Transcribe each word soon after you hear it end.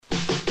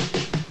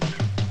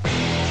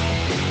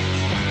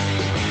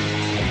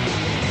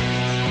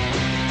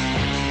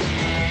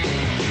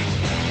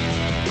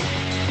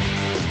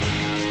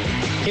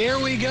Here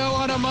we go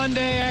on a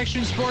Monday.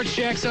 Action Sports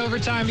Jacks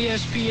Overtime,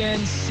 ESPN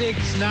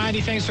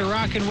 690. Thanks for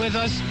rocking with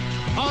us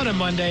on a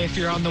Monday. If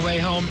you're on the way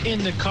home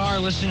in the car,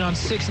 listening on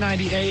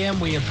 690 AM,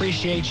 we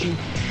appreciate you.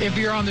 If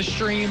you're on the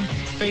stream,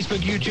 Facebook,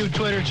 YouTube,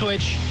 Twitter,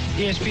 Twitch,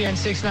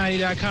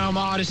 ESPN690.com,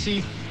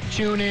 Odyssey,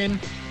 tune in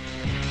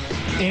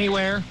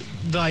anywhere.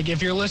 Like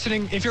if you're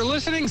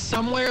listening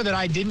somewhere that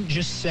I didn't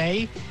just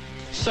say,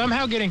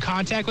 somehow get in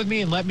contact with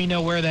me and let me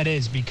know where that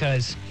is,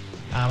 because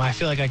I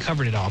feel like I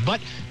covered it all.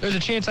 But there's a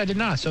chance I did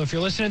not. So if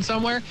you're listening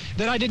somewhere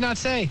that I did not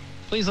say,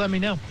 please let me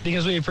know,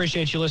 because we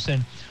appreciate you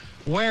listening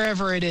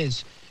wherever it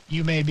is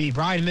you may be.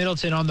 Brian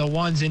Middleton on the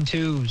ones and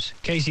twos.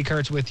 Casey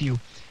Kurtz with you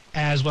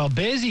as well.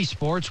 Busy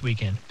sports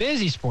weekend.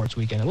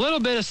 A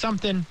little bit of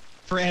something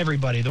for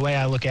everybody, the way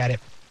I look at it.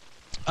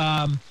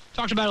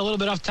 Talked about it a little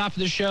bit off the top of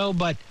the show,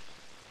 but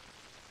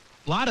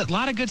a lot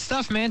of good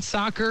stuff, man.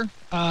 Soccer,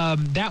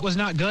 that was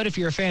not good if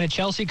you're a fan of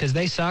Chelsea, because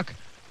they suck.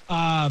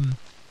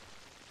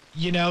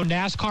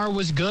 NASCAR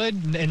was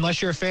good,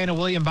 unless you're a fan of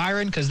William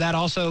Byron, because that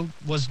also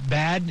was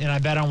bad, and I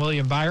bet on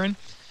William Byron.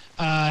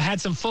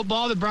 Had some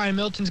football that Brian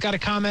Middleton's got to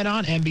comment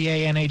on.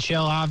 NBA,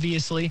 NHL,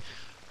 obviously.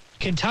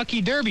 Kentucky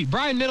Derby.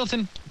 Brian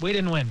Middleton, we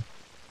didn't win.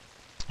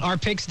 Our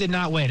picks did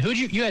not win.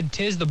 You had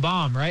Tiz the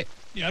Bomb, right?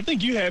 Yeah, I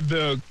think you had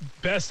the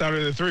best out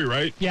of the three,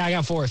 right? Yeah, I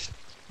got fourth.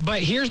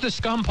 But here's the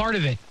scum part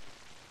of it.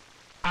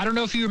 I don't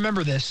know if you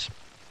remember this,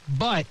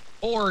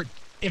 or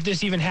if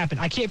this even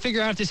happened. I can't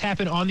figure out if this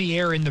happened on the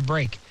air in the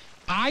break.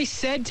 I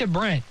said to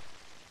Brent,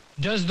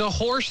 does the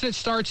horse that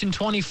starts in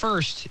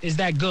 21st, is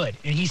that good?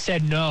 And he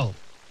said no.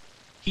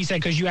 He said,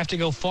 because you have to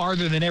go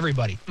farther than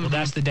everybody. Well,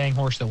 that's the dang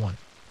horse that won.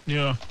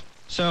 Yeah.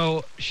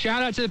 So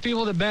shout out to the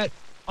people that bet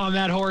on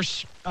that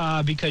horse,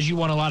 because you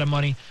won a lot of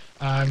money.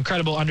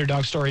 Incredible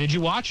underdog story. Did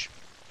you watch?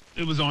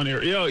 It was on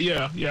air.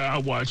 Yeah, I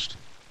watched.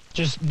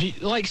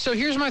 So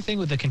here's my thing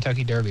with the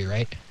Kentucky Derby,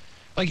 right?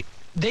 Like,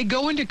 they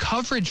go into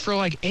coverage for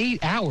like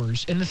 8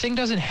 hours, and the thing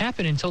doesn't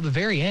happen until the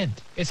very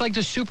end. It's like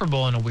the Super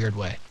Bowl in a weird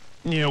way.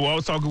 Yeah, well, I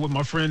was talking with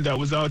my friend that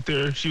was out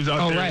there. She was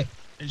out there, right.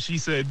 And she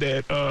said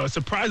that,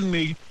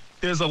 surprisingly,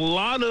 there's a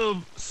lot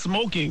of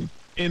smoking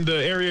in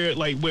the area,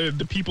 like where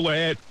the people are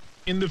at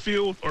in the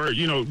field, or,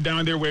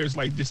 down there where it's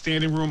like the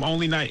standing room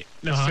only, not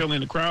necessarily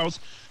in the crowds.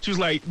 She was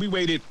like, we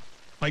waited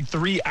like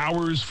 3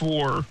 hours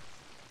to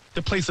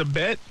place a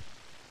bet.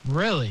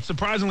 Really?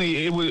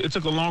 Surprisingly, it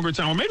took a longer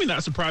time, or maybe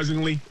not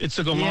surprisingly, it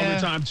took a longer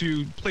time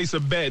to place a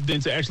bet than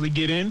to actually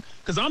get in.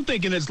 Because I'm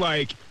thinking it's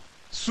like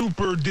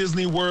Super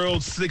Disney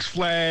World, Six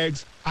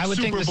Flags, I would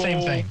Super think the Bowl.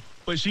 same thing.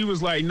 But she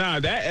was like, nah,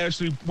 that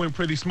actually went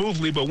pretty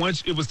smoothly. But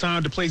once it was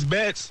time to place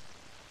bets,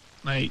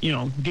 like,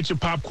 get your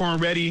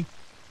popcorn ready.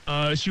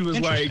 She was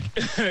like,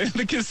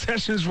 the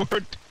concessions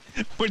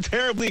were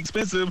terribly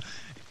expensive.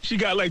 She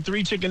got like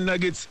 3 chicken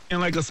nuggets and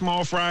like a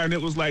small fry, and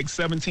it was like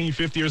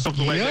 $17.50 or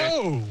something like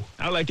that.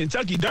 I like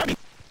Kentucky Derby,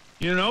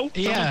 Yeah.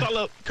 Someone call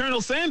up Colonel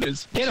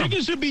Sanders.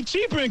 Chicken should be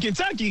cheaper in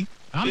Kentucky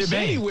if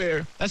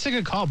anywhere. That's a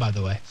good call, by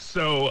the way.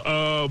 So,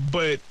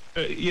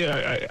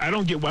 I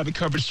don't get why the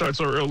coverage starts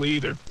so early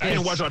either. I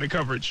didn't watch all the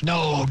coverage.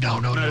 No,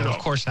 Not of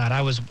course not.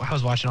 I was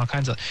watching all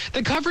kinds of.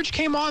 The coverage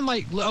came on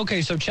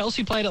so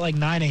Chelsea played at like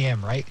 9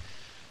 a.m., right?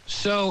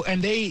 So,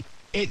 and they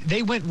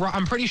went.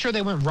 I'm pretty sure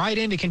they went right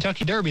into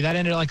Kentucky Derby. That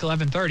ended at like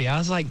 11:30. I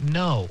was like,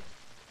 no,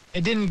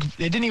 it didn't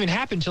even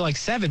happen till like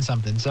 7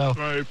 something. So,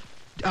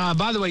 right.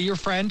 By the way, your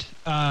friend,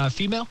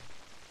 female.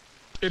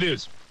 It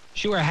is.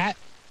 She wear a hat.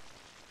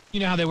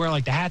 You know how they wear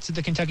like the hats at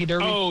the Kentucky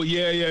Derby? Oh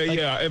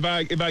yeah.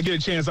 If I get a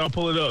chance, I'll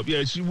pull it up.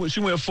 Yeah, she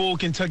went full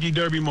Kentucky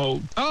Derby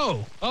mode.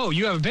 Oh,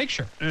 you have a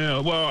picture. Yeah.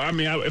 Well, I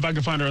mean, if I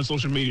can find her on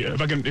social media,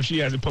 if she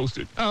has it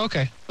posted. Oh,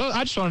 okay. Well,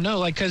 I just want to know,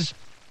 like, because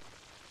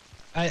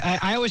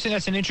I always think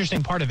that's an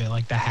interesting part of it,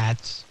 like the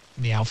hats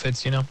and the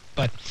outfits,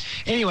 But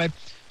anyway,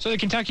 so the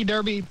Kentucky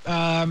Derby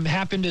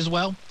happened as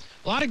well.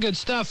 A lot of good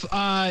stuff.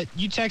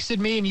 You texted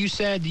me and you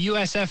said the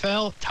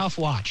USFL, tough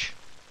watch.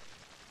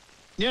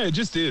 Yeah, it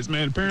just is,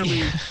 man.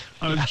 Apparently,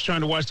 I was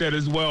trying to watch that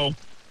as well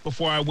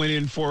before I went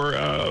in for,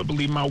 I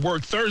believe, my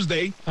work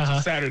Thursday,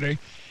 Saturday.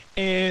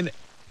 And,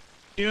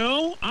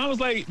 I was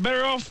like,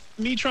 better off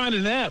me trying to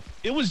nap.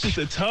 It was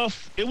a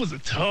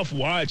tough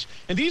watch.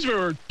 And these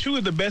were 2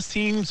 of the best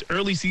teams,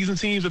 early season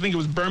teams. I think it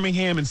was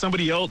Birmingham and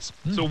somebody else.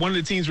 So one of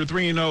the teams were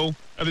 3-0.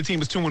 Other team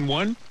was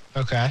 2-1.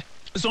 Okay.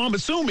 So I'm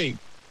assuming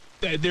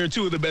that they're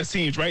 2 of the best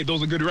teams, right?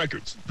 Those are good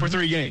records for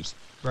 3 games.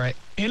 Right.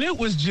 And it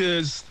was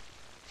just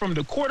from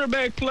the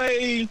quarterback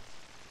play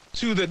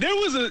to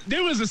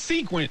there was a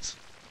sequence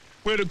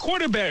where the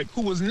quarterback,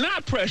 who was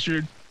not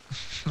pressured,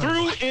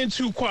 threw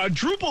into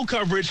quadruple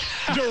coverage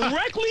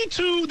directly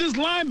to this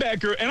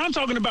linebacker. And I'm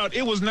talking about,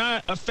 it was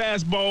not a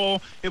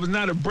fastball. It was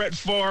not a Brett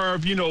Favre,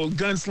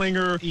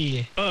 gunslinger.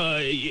 Yeah.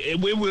 It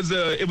was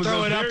a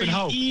very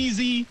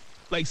easy,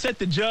 like, set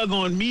the jug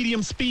on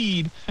medium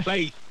speed.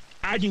 Like,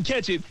 I can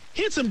catch it.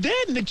 Hits him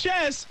dead in the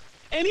chest.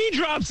 And he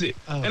drops it.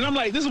 Oh. And I'm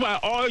like, this is why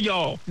all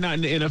y'all not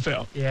in the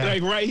NFL. Yeah.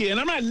 Like, right here. And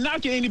I'm not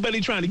knocking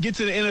anybody trying to get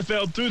to the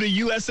NFL through the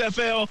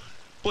USFL.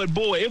 But,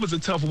 boy, it was a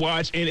tough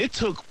watch. And it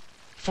took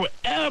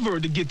forever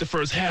to get the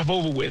first half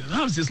over with. And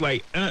I was just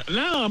like,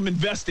 now I'm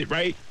invested,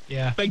 right?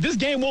 Yeah. Like, this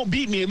game won't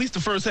beat me, at least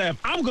the first half.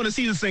 I'm going to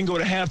see this thing go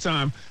to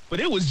halftime. But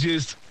it was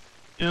just,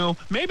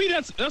 maybe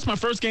that's my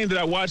first game that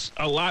I watched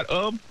a lot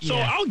of. So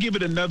I'll give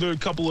it another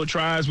couple of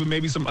tries with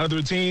maybe some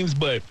other teams.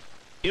 But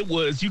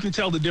you can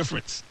tell the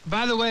difference.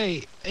 By the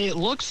way, it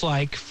looks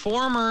like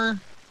former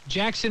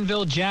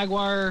Jacksonville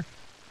Jaguar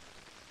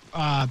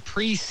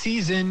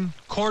preseason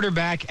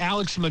quarterback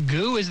Alex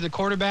Magoo is the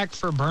quarterback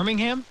for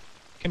Birmingham.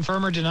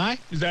 Confirm or deny?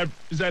 Is that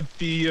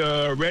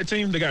the red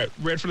team? They got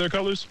red for their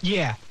colors?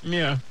 Yeah.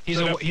 Yeah. He's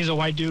a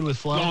white dude with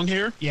flow. Long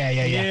hair? Yeah.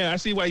 Yeah, I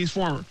see why he's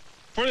former.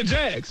 For the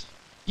Jags.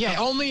 Yeah,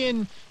 only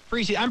in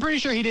preseason. I'm pretty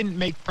sure he didn't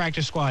make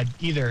practice squad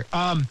either.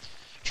 Trying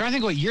to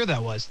think what year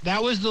that was.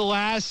 That was the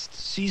last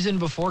season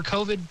before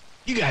COVID.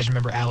 You guys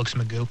remember Alex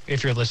Magoo,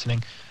 if you're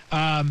listening.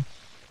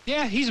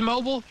 Yeah, he's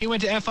mobile. He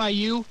went to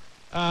FIU,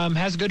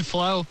 has good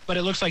flow, but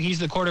it looks like he's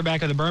the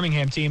quarterback of the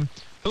Birmingham team,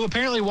 who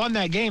apparently won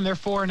that game. They're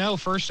 4-0,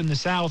 first in the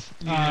South.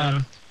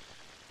 Yeah.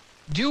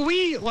 Do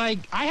we, I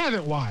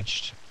haven't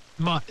watched,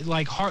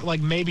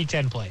 maybe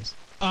 10 plays.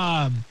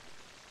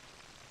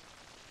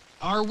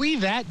 Are we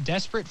that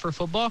desperate for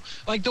football?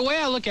 The way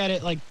I look at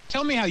it,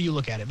 tell me how you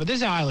look at it, but this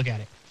is how I look at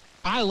it.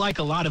 I like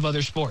a lot of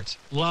other sports.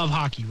 Love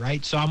hockey,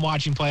 right? So I'm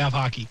watching playoff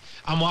hockey.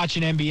 I'm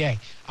watching NBA.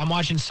 I'm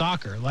watching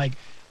soccer.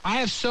 I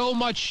have so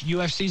much,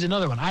 UFC's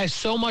another one. I have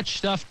so much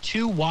stuff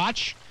to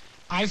watch.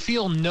 I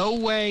feel no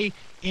way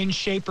in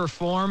shape or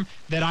form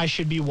that I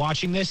should be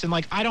watching this.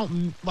 And I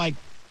don't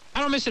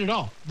miss it at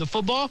all. The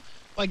football,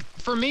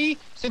 for me,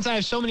 since I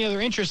have so many other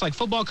interests,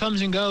 football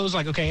comes and goes,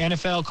 okay,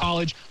 NFL,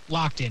 college,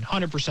 locked in,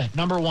 100%,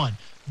 number one.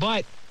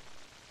 But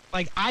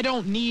I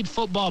don't need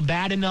football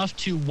bad enough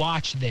to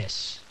watch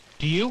this.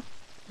 Do you?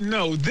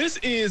 No, this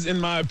is, in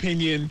my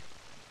opinion,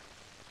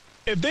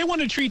 if they want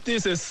to treat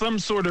this as some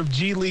sort of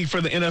G League for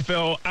the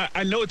NFL,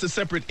 I know it's a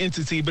separate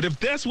entity, but if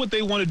that's what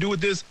they want to do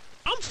with this,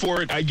 I'm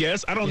for it, I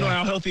guess. I don't know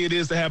how healthy it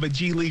is to have a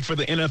G League for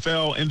the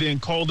NFL and then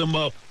call them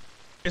up,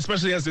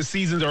 especially as the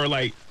seasons are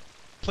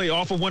play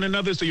off of one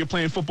another, so you're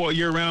playing football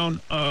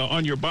year-round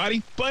on your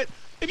body. But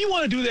if you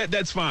want to do that,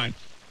 that's fine.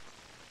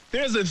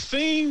 There's a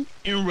thing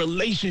in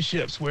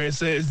relationships where it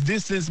says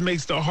distance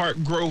makes the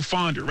heart grow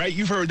fonder, right?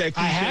 You've heard that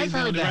cliche. I have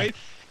heard that. Right?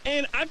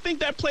 And I think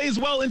that plays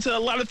well into a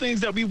lot of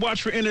things that we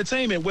watch for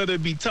entertainment, whether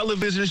it be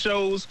television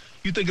shows.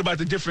 You think about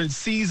the different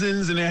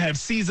seasons, and they have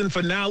season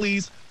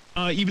finales.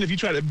 Even if you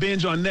try to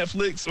binge on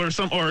Netflix or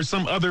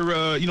some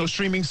other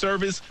streaming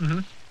service. Mm-hmm.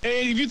 And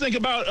if you think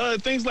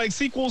about things like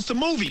sequels to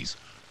movies,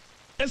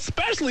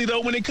 especially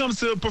though when it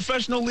comes to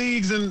professional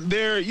leagues and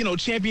their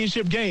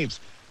championship games,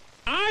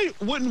 I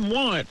wouldn't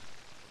want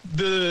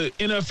the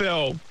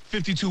NFL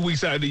 52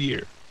 weeks out of the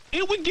year.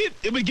 It would get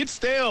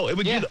stale. It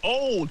would get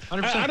old.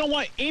 I don't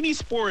want any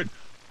sport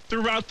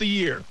throughout the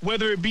year,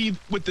 whether it be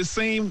with the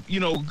same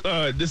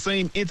the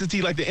same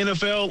entity like the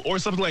NFL or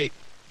something like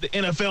the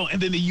NFL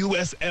and then the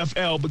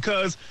USFL,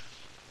 because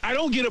I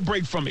don't get a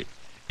break from it.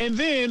 And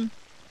then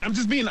I'm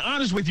just being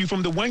honest with you,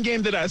 from the one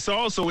game that I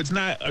saw, so it's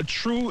not a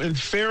true and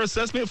fair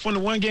assessment. From the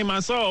one game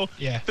I saw,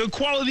 the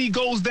quality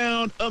goes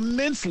down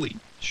immensely.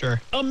 Sure.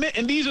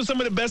 And these are some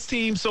of the best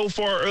teams so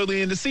far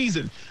early in the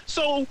season.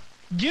 So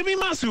give me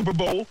my Super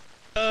Bowl.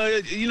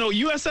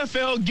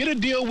 USFL, get a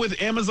deal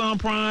with Amazon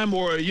Prime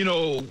or,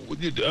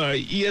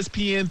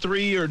 ESPN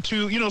 3 or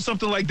 2,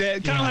 something like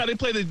that. Kind of how they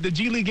play the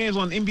G League games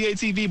on NBA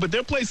TV, but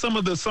they'll play some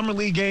of the Summer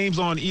League games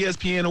on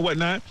ESPN or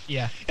whatnot.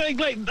 Yeah.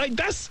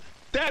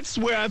 That's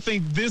where I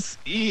think this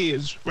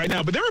is right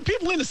now. But there are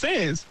people in the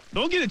stands.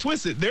 Don't get it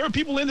twisted. There are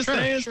people in the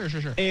stands.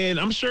 Sure. And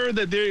I'm sure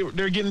that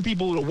they're getting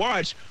people to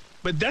watch.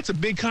 But that's a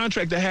big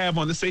contract to have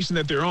on the station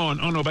that they're on.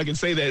 I don't know if I can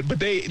say that, but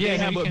they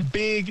have a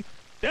big.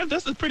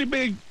 That's a pretty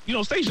big,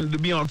 station to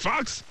be on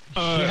Fox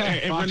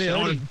and Fox run it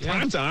on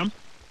prime time.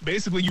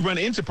 Basically, you run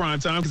into prime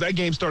time because that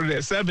game started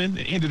at 7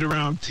 and ended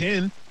around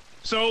 10.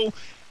 So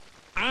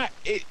I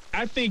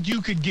think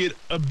you could get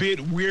a bit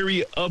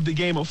weary of the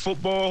game of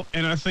football,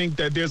 and I think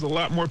that there's a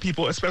lot more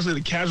people, especially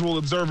the casual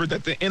observer,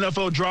 that the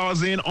NFL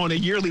draws in on a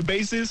yearly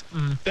basis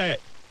that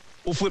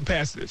will flip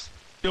past this.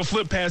 They'll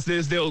flip past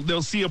this.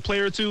 They'll see a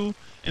player or two,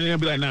 and they'll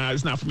be like, nah,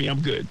 it's not for me.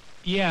 I'm good.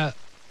 Yeah,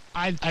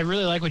 I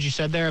really like what you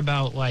said there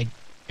about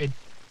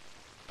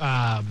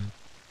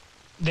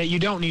that you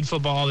don't need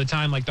football all the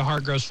time. The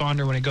heart grows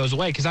fonder when it goes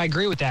away, because I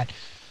agree with that.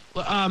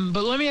 But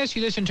let me ask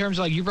you this in terms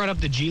of, you brought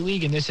up the G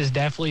League, and this is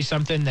definitely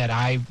something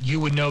that you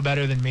would know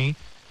better than me.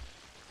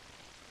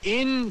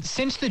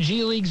 Since the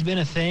G League's been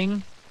a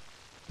thing,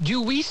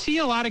 do we see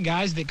a lot of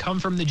guys that come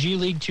from the G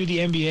League to the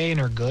NBA and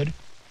are good?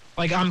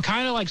 I'm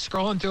kind of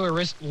scrolling through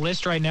a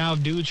list right now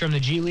of dudes from the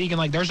G League,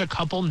 and there's a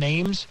couple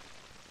names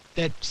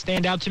that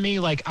stand out to me.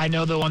 I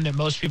know the one that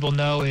most people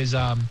know is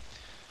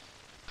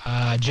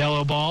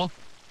Jello Ball,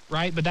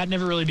 right? But that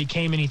never really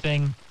became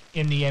anything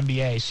in the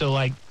NBA.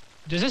 So,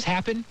 does this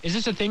happen? Is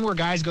this a thing where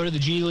guys go to the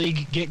G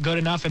League, get good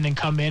enough, and then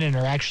come in and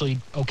are actually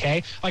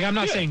okay? I'm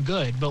not saying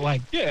good,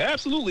 but Yeah,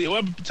 absolutely. Well,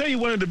 I'll tell you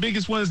one of the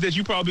biggest ones that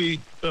you probably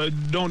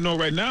don't know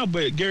right now,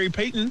 but Gary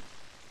Payton,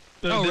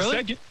 really?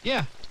 second.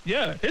 Yeah.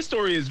 Yeah, his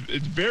story is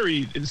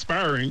very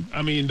inspiring.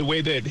 I mean, the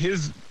way that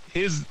his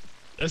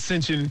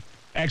ascension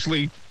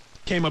actually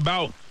came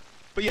about.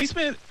 But yeah, he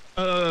spent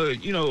a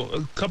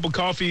cup of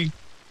coffee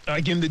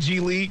like in the G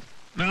League.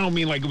 And I don't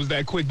mean like it was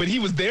that quick, but he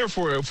was there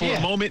for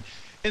a moment.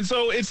 And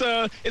so it's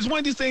one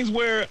of these things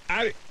where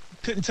I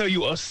couldn't tell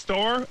you a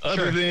star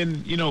other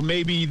than,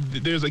 maybe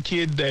there's a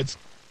kid that's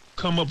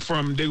come up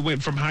they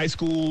went from high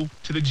school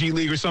to the G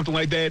League or something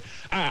like that.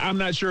 I'm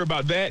not sure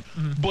about that.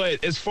 Mm-hmm.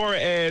 But as far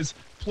as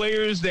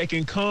players that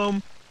can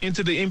come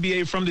into the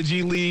NBA from the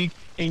G League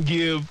and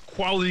give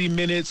quality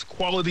minutes,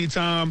 quality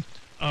time,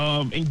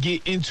 and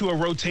get into a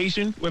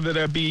rotation, whether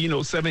that be,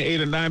 7,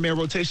 8, or 9-man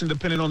rotation,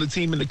 depending on the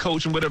team and the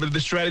coach and whatever the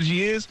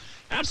strategy is,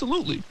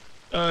 absolutely.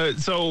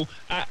 So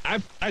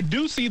I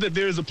do see that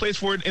there's a place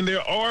for it, and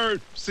there are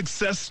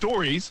success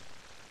stories.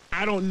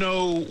 I don't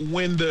know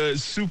when the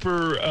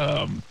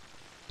superstar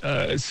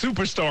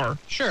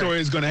story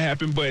is going to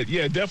happen, but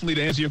yeah, definitely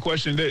to answer your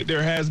question,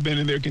 there has been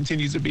and there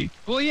continues to be.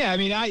 Well, yeah, I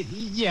mean,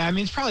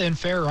 it's probably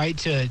unfair, right,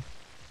 to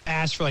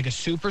ask for like a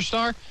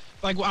superstar.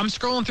 Like, I'm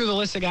scrolling through the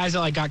list of guys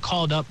that like got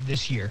called up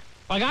this year.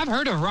 Like, I've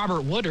heard of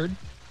Robert Woodard.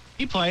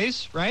 He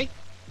plays, right?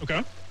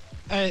 Okay.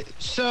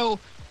 So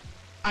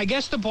I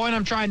guess the point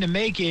I'm trying to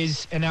make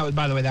is, and that was,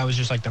 by the way, that was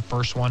just like the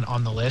first one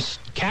on the list.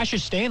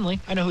 Cassius Stanley.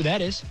 I know who that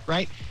is,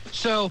 right?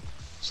 So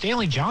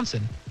Stanley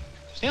Johnson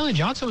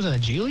was in the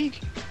G League?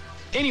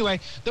 Anyway,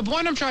 the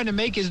point I'm trying to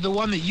make is the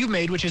one that you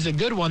made, which is a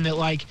good one, that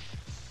like,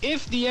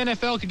 if the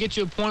NFL could get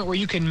to a point where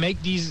you can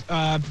make these,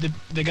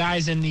 the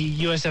guys in the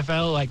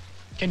USFL, like,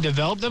 can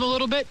develop them a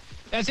little bit,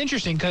 that's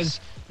interesting,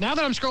 because now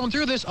that I'm scrolling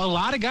through this, a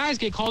lot of guys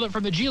get called up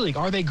from the G League.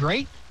 Are they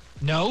great?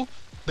 No.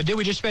 But did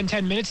we just spend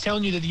 10 minutes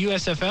telling you that the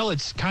USFL,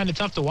 it's kind of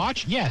tough to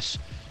watch? Yes.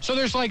 So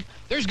there's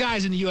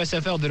guys in the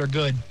USFL that are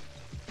good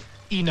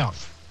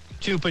enough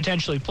to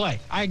potentially play.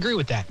 I agree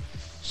with that.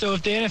 So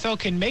if the NFL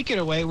can make it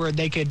a way where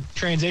they could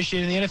transition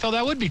in the NFL,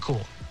 that would be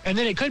cool. And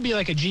then it could be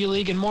like a G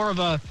League and more of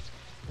a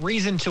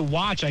reason to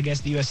watch, I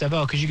guess, the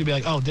USFL, because you could be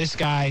like, oh, this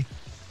guy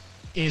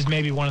is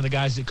maybe one of the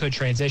guys that could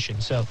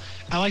transition. So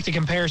I like the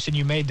comparison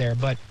you made there.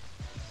 But,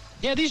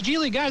 yeah, these G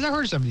League guys, I've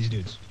heard of some of these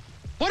dudes.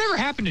 Whatever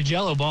happened to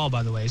Jello Ball,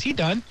 by the way? Is he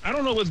done? I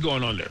don't know what's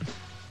going on there.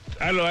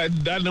 I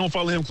don't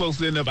follow him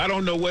closely enough. I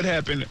don't know what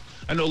happened.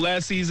 I know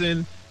last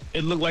season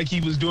it looked like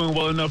he was doing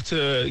well enough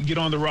to get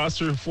on the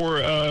roster for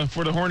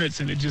the Hornets,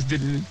 and it just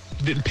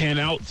didn't pan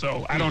out.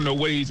 So I don't know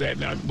where he's at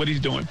now, what he's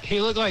doing. He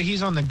looked like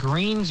he's on the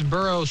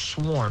Greensboro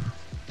Swarm.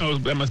 Oh,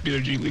 that must be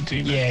their G League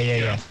team.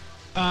 Yeah.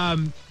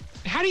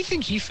 How do you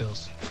think he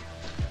feels?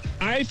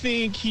 I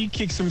think he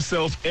kicks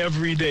himself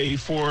every day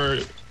for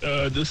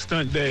the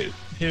stunt that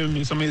him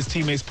and some of his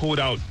teammates pulled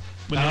out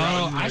when they were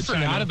out in I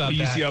forgot China, about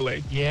that.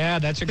 UCLA. Yeah,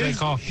 that's a great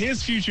call.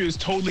 His future is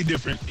totally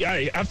different.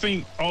 I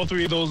think all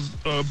three of those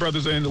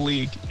brothers are in the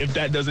league if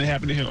that doesn't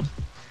happen to him.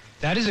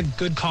 That is a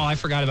good call. I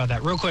forgot about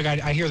that. Real quick,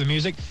 I hear the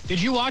music.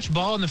 Did you watch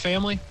Ball in the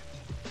Family?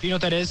 Do you know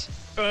what that is?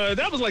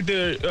 That was like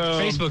the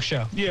Facebook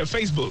show. Yeah,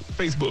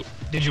 Facebook.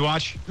 Did you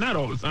watch? Not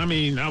always. I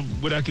mean,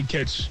 what I could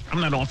catch. I'm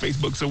not on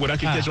Facebook, so what I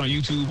could catch on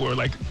YouTube or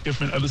like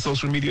different other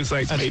social media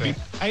sites, that's maybe.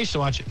 Fair. I used to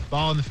watch it.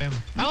 Ball in the Family.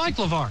 I like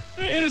LeVar.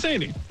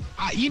 Entertaining.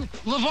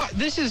 LeVar.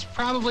 This is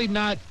probably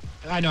not.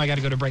 I know I got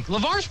to go to break.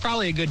 LeVar's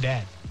probably a good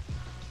dad.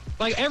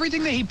 Like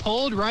everything that he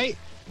pulled, right?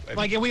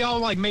 Like, and we all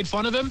like made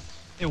fun of him.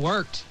 It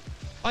worked.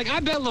 Like, I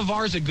bet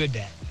LeVar's a good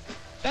dad.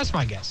 That's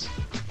my guess.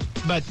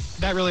 But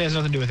that really has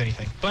nothing to do with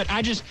anything. But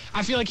I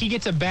feel like he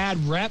gets a bad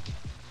rep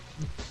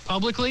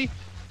publicly,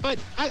 but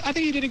I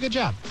think he did a good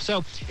job.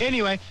 So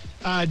anyway,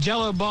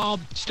 Jello Ball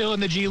still in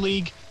the G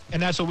League,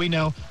 and that's what we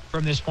know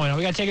from this point on.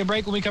 We got to take a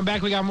break. When we come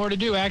back, we got more to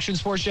do. Action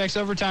Sports Jacks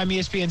Overtime,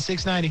 ESPN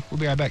 690. We'll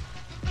be right back.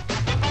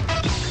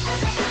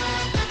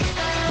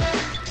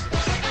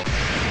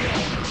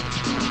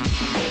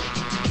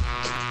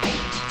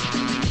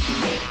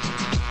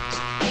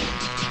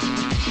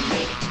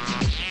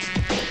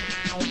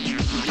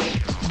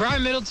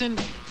 Brian Middleton,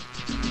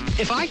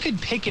 if I could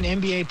pick an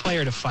NBA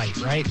player to fight,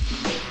 right?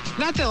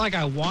 Not that, like,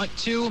 I want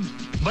to,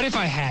 but if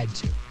I had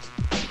to.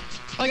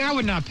 Like, I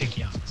would not pick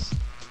Giannis.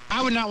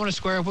 I would not want to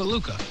square up with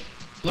Luka.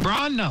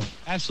 LeBron, no.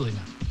 Absolutely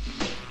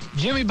not.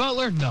 Jimmy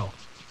Butler, no.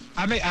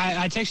 I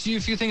texted you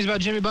a few things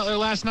about Jimmy Butler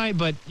last night,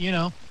 but,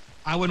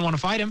 I wouldn't want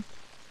to fight him.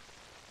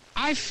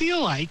 I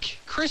feel like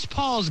Chris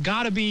Paul's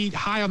got to be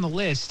high on the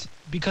list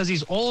because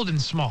he's old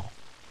and small,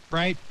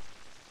 right?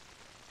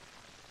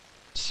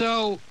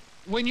 So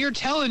when you're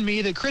telling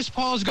me that Chris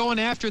Paul's going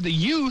after the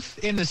youth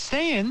in the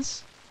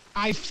stands,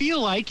 I feel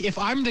like if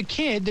I'm the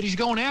kid that he's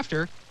going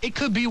after, it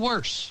could be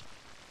worse.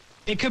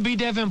 It could be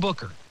Devin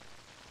Booker.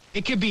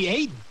 It could be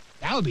Ayton.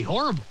 That would be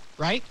horrible,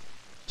 right?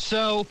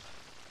 So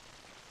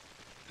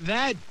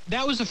that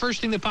was the first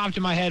thing that popped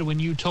in my head when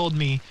you told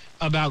me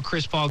about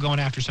Chris Paul going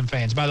after some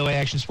fans. By the way,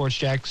 Action Sports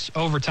Jacks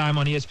Overtime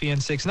on ESPN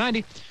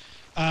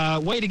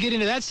 690. Way to get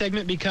into that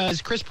segment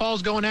because Chris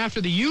Paul's going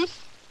after the youth.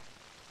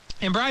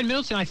 And Brian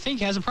Middleton, I think,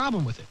 has a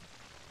problem with it.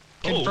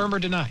 Confirm or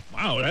deny.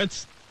 Wow,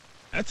 that's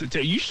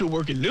You should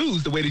work in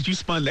news the way that you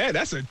spun that.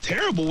 That's a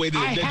terrible way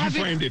that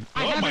you framed it.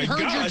 I haven't heard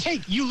your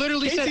take. You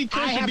literally said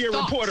I have should be a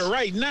thoughts. reporter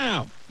right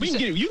now.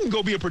 You can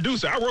go be a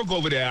producer. I work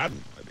over there.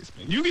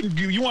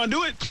 You want to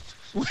do it?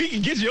 We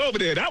can get you over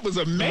there. That was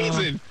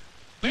amazing.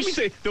 Let me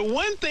say, the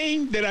one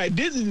thing that I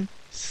didn't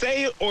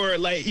say or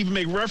like even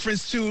make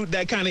reference to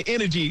that kind of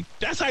energy,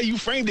 that's how you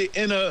framed it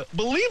in a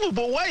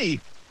believable way.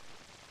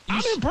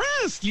 I'm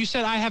impressed. You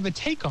said I have a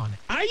take on it.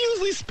 I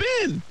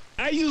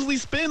usually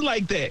spin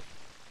like that.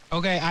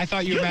 Okay, I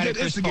thought you were mad at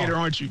Chris Paul. You're a good instigator,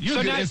 aren't you? You're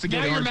a good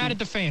instigator, now you're mad at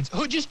the fans.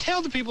 Just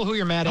tell the people who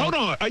you're mad at. Hold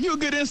on. Are you a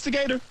good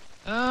instigator?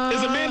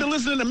 Is Amanda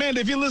listening?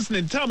 Amanda, if you're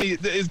listening, tell me,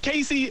 is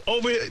Casey,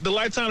 over the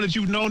lifetime that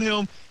you've known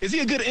him, is he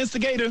a good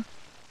instigator?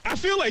 I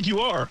feel like you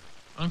are.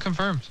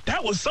 Unconfirmed.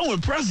 That was so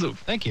impressive.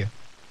 Thank you.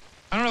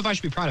 I don't know if I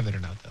should be proud of it or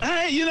not, though.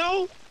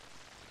 Hey,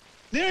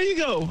 there you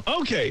go.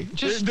 Okay.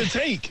 The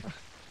take.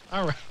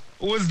 All right.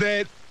 Was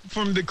that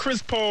from the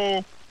Chris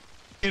Paul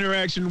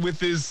interaction with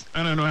his,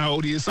 I don't know how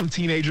old he is, some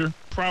teenager.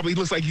 Probably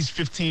looks like he's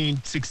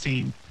 15,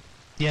 16,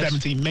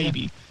 17,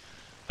 maybe.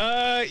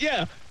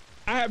 Yeah.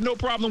 I have no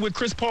problem with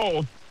Chris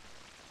Paul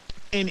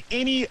in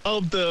any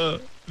of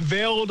the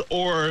veiled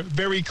or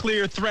very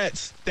clear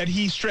threats that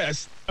he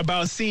stressed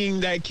about seeing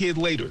that kid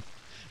later.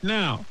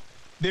 Now,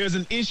 there's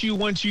an issue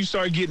once you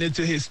start getting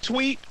into his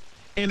tweet,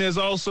 and there's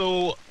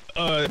also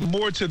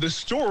more to the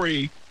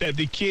story that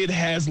the kid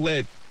has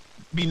let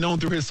be known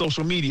through his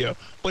social media.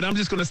 But I'm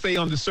just going to stay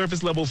on the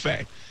surface level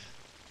fact.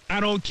 I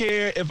don't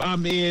care if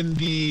I'm in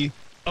the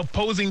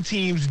opposing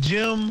team's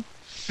gym,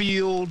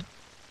 field,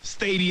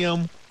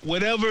 stadium,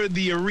 whatever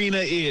the arena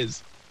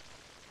is.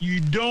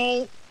 You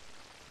don't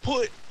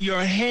put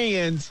your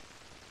hands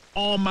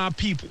on my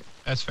people.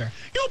 That's fair.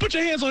 You don't put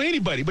your hands on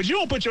anybody, but you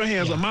don't put your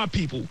hands on my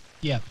people.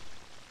 Yeah.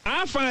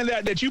 I find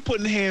out that you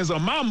putting hands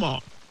on my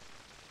mom.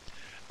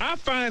 I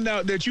find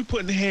out that you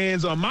putting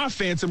hands on my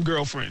phantom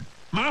girlfriend.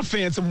 My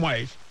phantom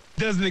wife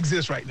doesn't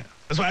exist right now.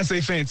 That's why I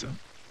say phantom.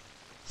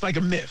 It's like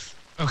a myth.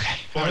 Okay.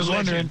 I was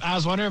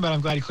wondering, but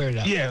I'm glad you cleared it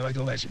up. Yeah, like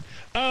a legend.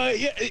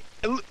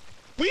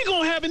 We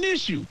gonna have an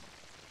issue.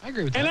 I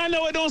agree with that. And I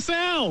know it don't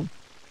sound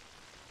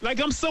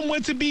like I'm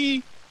someone to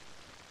be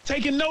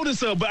taking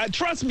notice of, but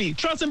trust me,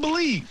 trust and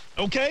believe,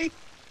 okay?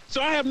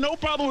 So I have no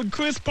problem with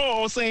Chris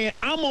Paul saying,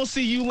 I'm going to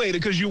see you later,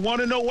 because you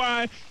want to know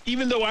why?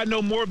 Even though I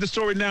know more of the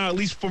story now, at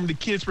least from the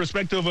kid's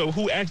perspective of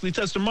who actually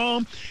touched her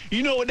mom.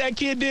 You know what that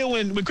kid did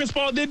when Chris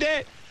Paul did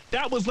that?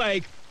 That was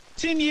like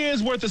 10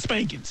 years worth of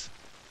spankings.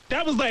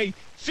 That was like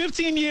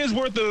 15 years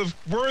worth of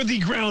worthy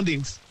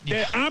groundings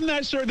that I'm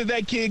not sure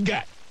that kid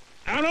got.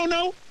 I don't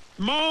know.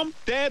 Mom,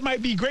 dad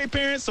might be great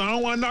parents, so I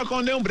don't want to knock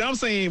on them, but I'm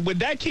saying what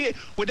that kid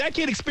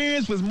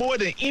experienced was more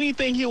than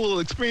anything he will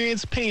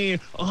experience paying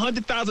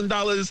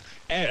 $100,000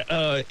 at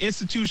an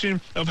institution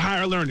of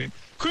higher learning.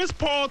 Chris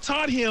Paul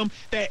taught him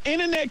that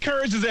internet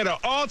courage is at an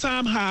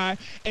all-time high,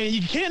 and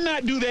you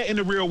cannot do that in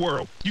the real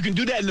world. You can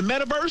do that in the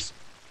metaverse.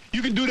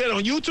 You can do that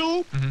on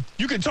YouTube. Mm-hmm.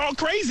 You can talk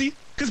crazy,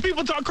 because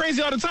people talk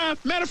crazy all the time.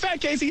 Matter of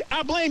fact, Casey,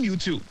 I blame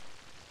YouTube.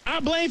 I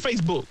blame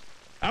Facebook.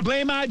 I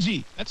blame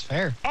IG. That's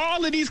fair.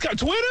 All of these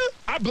Twitter,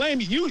 I blame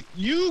you.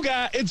 You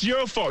got, it's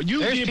your fault. You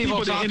There's give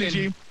people the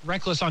energy.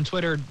 Reckless on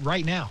Twitter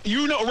right now.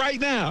 Right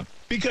now,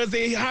 because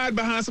they hide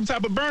behind some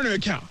type of burner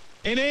account.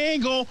 And they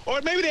ain't going,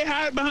 or maybe they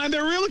hide behind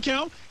their real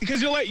account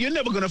because you're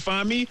never going to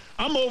find me.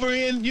 I'm over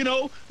in,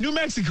 New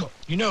Mexico.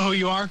 You know who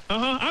you are?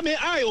 Uh-huh. I'm in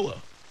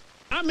Iowa.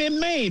 I'm in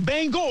Maine,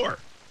 Bangor. Is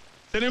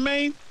that in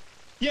Maine?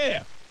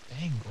 Yeah.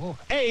 Bangor.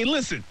 Hey,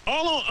 listen,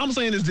 I'm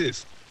saying is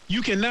this.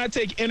 You cannot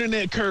take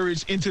internet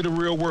courage into the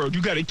real world.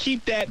 You got to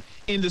keep that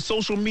in the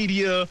social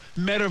media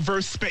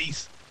metaverse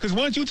space. Because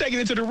once you take it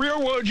into the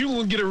real world, you're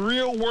going to get a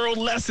real world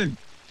lesson.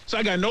 So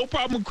I got no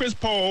problem with Chris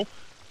Paul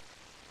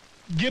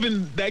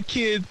giving that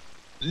kid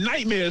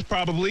nightmares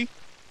probably.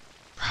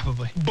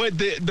 But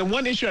the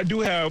one issue I do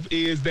have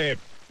is that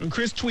when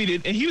Chris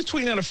tweeted, and he was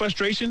tweeting out of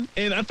frustration,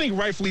 and I think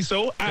rightfully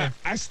so, yeah.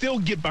 I still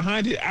get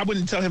behind it. I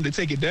wouldn't tell him to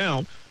take it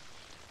down.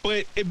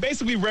 But it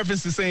basically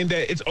references saying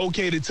that it's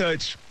okay to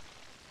touch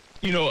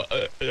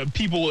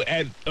people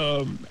at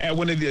an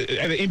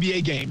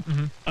NBA game,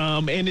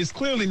 mm-hmm. And it's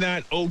clearly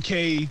not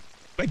okay.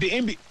 Like the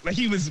NBA, like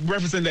he was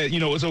referencing that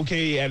it's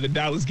okay at the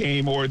Dallas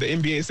game, or the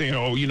NBA saying,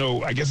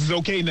 I guess it's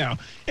okay now.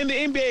 And the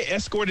NBA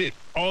escorted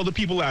all the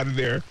people out of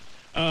there.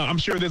 I'm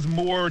sure there's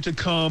more to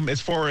come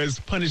as far as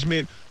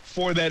punishment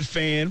for that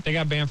fan. They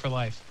got banned for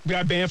life.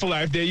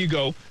 There you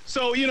go.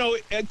 So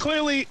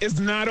clearly it's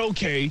not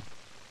okay.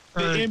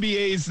 The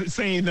NBA is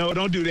saying, no,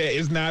 don't do that.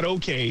 It's not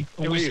okay.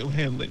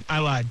 I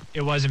lied.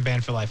 It wasn't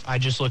banned for life. I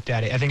just looked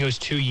at it. I think it was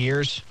 2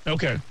 years.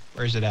 Okay.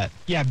 Where's it at?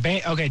 Yeah,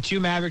 two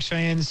Mavericks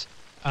fans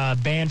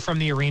banned from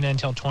the arena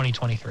until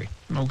 2023.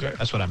 Okay.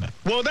 That's what I meant.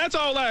 Well, that's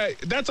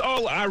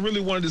all I really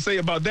wanted to say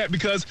about that,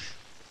 because,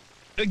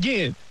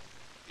 again,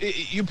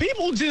 you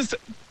people just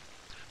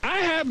 – I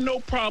have no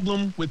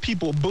problem with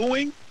people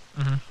booing,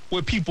 mm-hmm.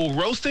 with people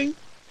roasting,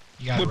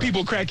 with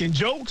people cracking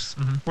jokes,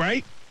 mm-hmm.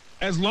 right?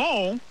 As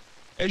long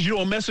as you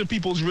don't mess with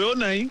people's real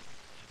name,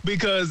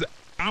 because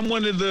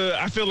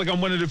I feel like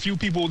I'm one of the few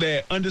people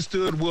that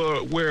understood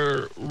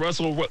where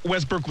Russell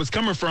Westbrook was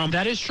coming from.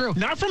 That is true.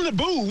 Not from the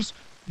boos.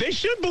 They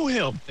should boo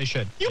him. They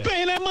should. You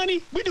paying that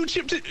money? We do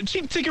cheap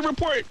ticket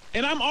report,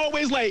 and I'm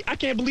always like, I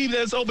can't believe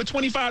that it's over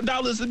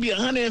 $25. It'd be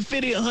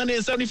 $150,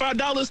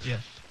 $175. Yeah.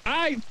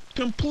 I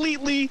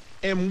completely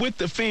am with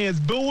the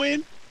fans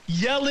booing,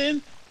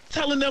 yelling,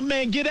 telling them,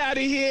 man, get out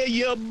of here,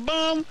 you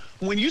bum.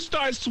 When you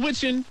start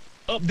switching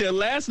up their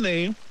last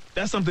name,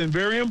 that's something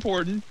very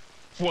important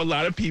for a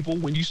lot of people.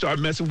 When you start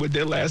messing with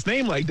their last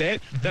name like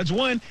that, that's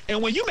one.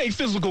 And when you make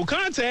physical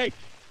contact,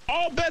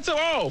 all bets are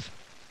off.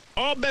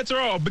 All bets are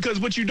off,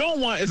 because what you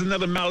don't want is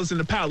another Malice in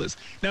the Palace.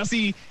 Now,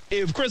 see,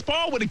 if Chris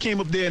Paul would have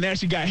came up there and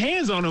actually got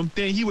hands on him,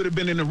 then he would have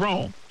been in the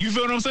wrong. You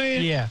feel what I'm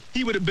saying? Yeah.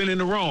 He would have been in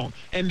the wrong.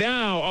 And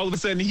now, all of a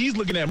sudden, he's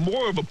looking at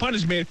more of a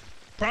punishment.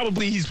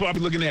 He's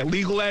probably looking at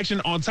legal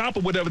action on top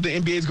of whatever the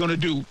NBA is going to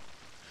do.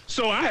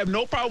 So I have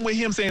no problem with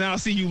him saying, I'll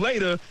see you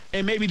later,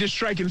 and maybe just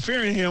striking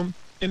fear in him,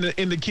 in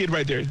the kid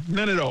right there.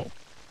 None at all.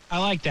 I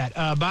like that.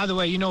 By the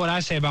way, you know what I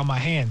say about my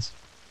hands.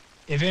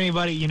 If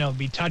anybody,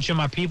 be touching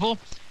my people,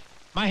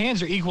 my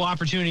hands are equal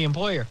opportunity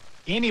employer.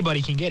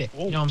 Anybody can get it.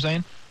 You know what I'm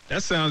saying?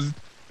 That sounds,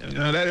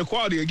 that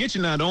equality will get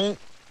you now. Not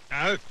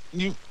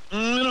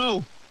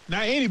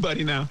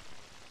anybody now.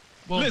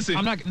 Well, listen,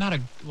 I'm not a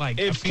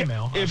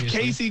female. If obviously.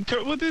 Casey,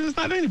 well, then it's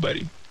not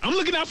anybody. I'm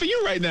looking out for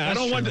you right now. I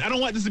don't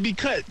want this to be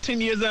cut 10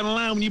 years down the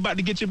line when you're about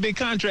to get your big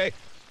contract,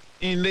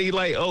 and they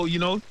like,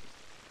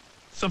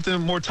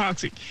 something more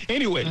toxic.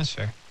 Anyway, that's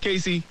fair.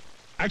 Casey,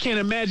 I can't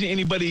imagine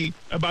anybody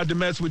about to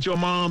mess with your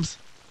moms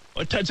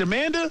or touch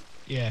Amanda.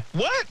 Yeah.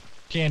 What?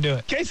 Can't do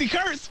it. Casey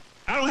Kurtz?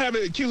 I don't have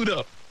it queued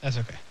up. That's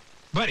okay.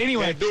 But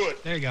anyway, Can't do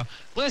it. There you go.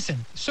 Listen,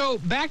 so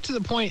back to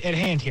the point at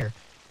hand here.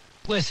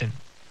 Listen,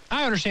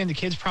 I understand the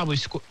kid's probably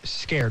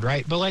scared,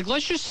 right? But,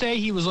 let's just say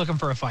he was looking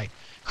for a fight.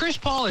 Chris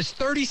Paul is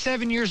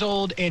 37 years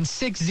old and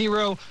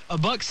 6'0",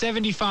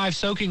 $175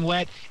 soaking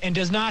wet, and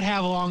does not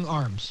have long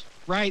arms,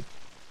 right?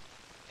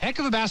 Heck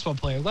of a basketball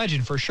player,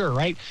 legend for sure,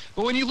 right?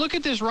 But when you look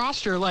at this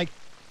roster,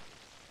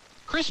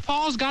 Chris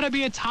Paul's got to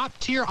be a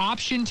top-tier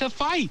option to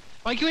fight.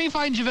 You ain't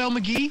fighting JaVale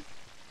McGee.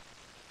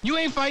 You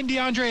ain't fighting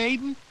DeAndre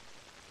Ayton.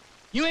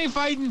 You ain't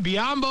fighting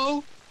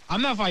Biyombo.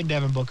 I'm not fighting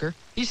Devin Booker.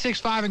 He's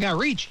 6'5" and got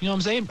reach. You know what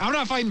I'm saying? I'm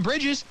not fighting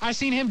Bridges. I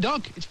seen him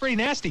dunk. It's pretty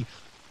nasty.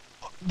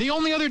 The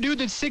only other dude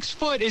that's 6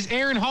 foot is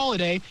Aaron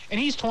Holiday, and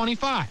he's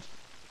 25.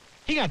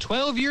 He got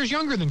 12 years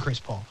younger than Chris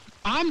Paul.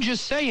 I'm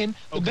just saying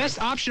the best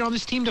option on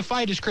this team to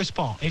fight is Chris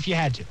Paul, if you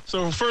had to.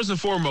 So first and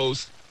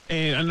foremost,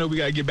 and I know we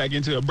got to get back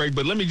into a break,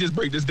 but let me just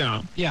break this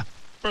down. Yeah.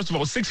 First of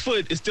all, 6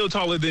 foot is still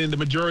taller than the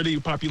majority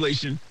of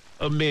population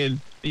of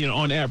men,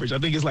 on average. I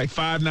think it's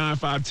 5'9",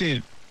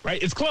 5'10",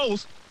 right? It's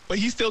close, but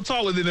he's still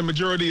taller than the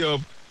majority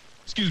of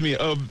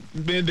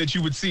men that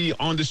you would see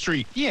on the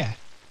street. Yeah.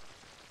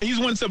 He's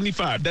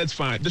 175. That's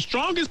fine. The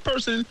strongest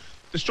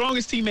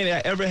teammate I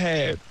ever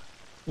had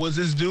was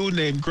this dude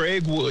named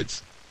Greg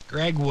Woods.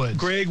 Greg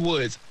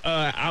Woods.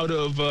 Out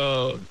of,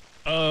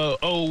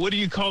 what do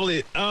you call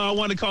it? I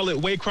want to call it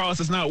Waycross.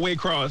 It's not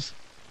Waycross.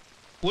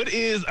 What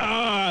is,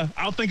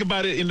 I'll think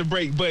about it in the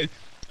break, but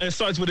it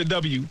starts with a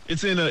W.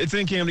 It's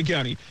in Camden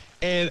County.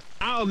 And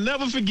I'll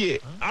never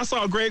forget, I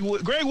saw Greg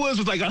Woods. Greg Woods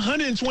was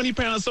 120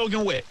 pounds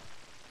soaking wet.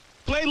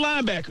 Played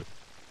linebacker,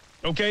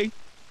 okay?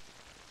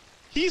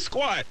 He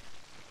squat.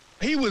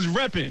 He was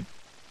repping.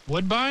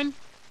 Woodbine?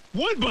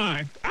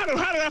 How did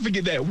I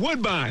forget that?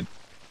 Woodbine.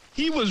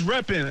 He was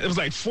repping. It was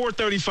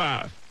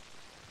 435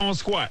 on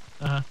squat.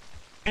 Uh-huh.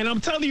 And I'm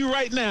telling you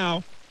right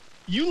now,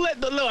 you let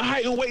the little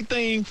height and weight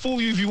thing fool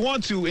you if you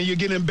want to, and you're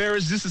getting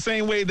embarrassed just the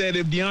same way that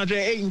if DeAndre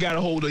Ayton got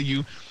a hold of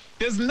you.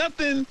 There's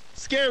nothing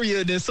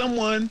scarier than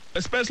someone,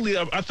 especially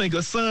I think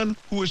a son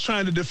who is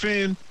trying to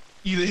defend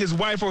either his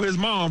wife or his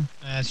mom.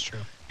 That's true.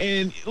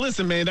 And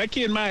listen, man, that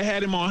kid might have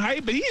had him on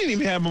height, but he didn't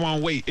even have him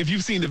on weight, if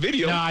you've seen the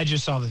video. No, I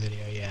just saw the video,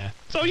 yeah.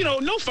 So,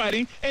 no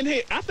fighting. And,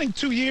 hey, I think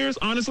 2 years,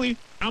 honestly,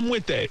 I'm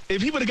with that.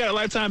 If he would have got a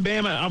lifetime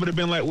ban, I would have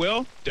been like,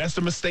 well, that's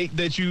the mistake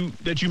that you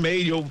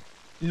made. You'll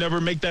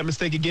never make that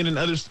mistake again in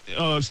other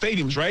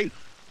stadiums, right?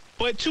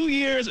 But 2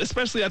 years,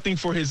 especially I think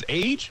for his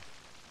age,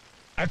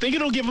 I think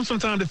it'll give him some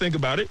time to think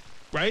about it,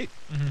 right?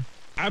 Mm-hmm.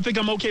 I think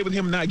I'm okay with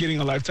him not getting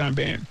a lifetime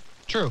ban.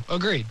 True.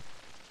 Agreed.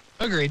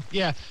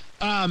 Yeah.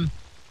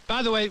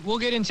 By the way, we'll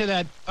get into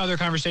that other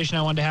conversation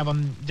I wanted to have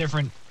on a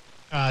different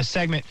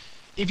segment.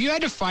 If you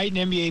had to fight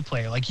an NBA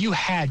player, you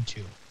had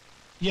to,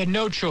 you had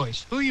no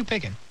choice, who are you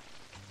picking?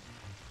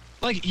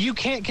 You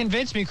can't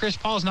convince me Chris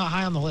Paul's not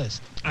high on the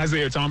list.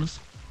 Isaiah Thomas.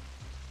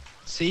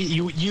 See,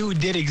 you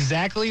did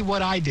exactly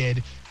what I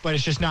did, but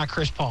it's just not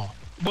Chris Paul.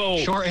 Well,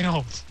 short and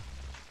old.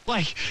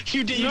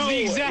 You did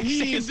the exact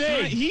same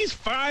thing. He's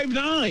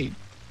 5'9".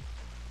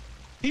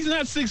 He's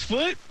not 6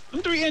 foot.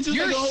 I'm 3 inches.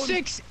 You're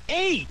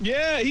 6'8".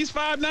 Yeah, he's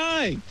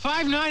 5'9".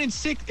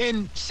 5'9"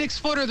 and 6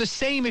 foot are the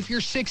same if you're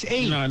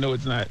 6'8". No,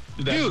 it's not.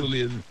 It absolutely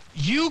isn't.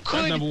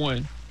 That's number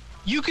one.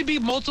 You could be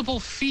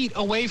multiple feet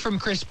away from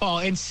Chris Paul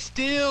and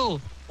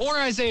still, or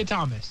Isaiah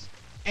Thomas,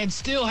 and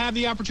still have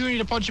the opportunity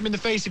to punch him in the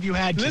face if you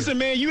had to. Listen,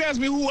 man, you asked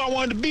me who I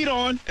wanted to beat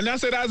on, and I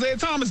said Isaiah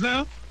Thomas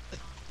now.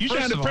 You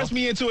trying to press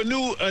me into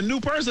a new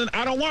person.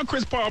 I don't want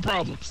Chris Paul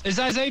problems. Is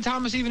Isaiah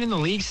Thomas even in the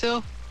league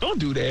still? Don't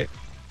do that.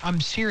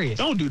 I'm serious.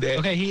 Don't do that.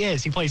 Okay, he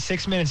is. He played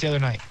 6 minutes the other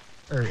night.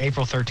 Or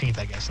April 13th,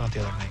 I guess, not the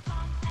other night.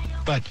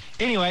 But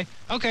anyway,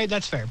 okay,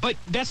 that's fair. But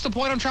that's the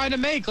point I'm trying to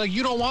make. Like,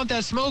 you don't want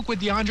that smoke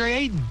with DeAndre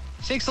Ayton.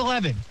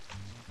 6'11".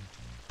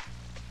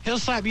 He'll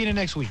slap you in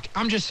next week.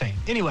 I'm just saying.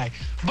 Anyway,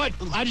 but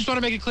I just want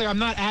to make it clear, I'm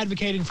not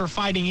advocating for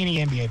fighting any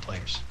NBA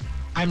players.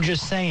 I'm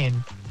just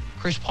saying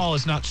Chris Paul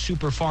is not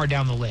super far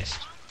down the list.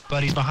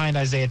 But he's behind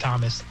Isaiah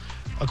Thomas,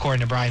 according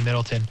to Brian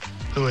Middleton,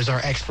 who is our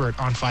expert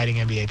on fighting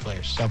NBA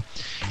players. So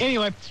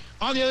anyway,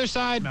 on the other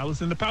side,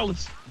 Malice in the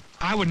Palace.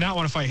 I would not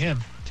want to fight him.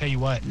 Tell you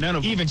what. None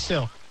of them. Even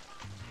still.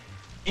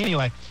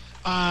 Anyway,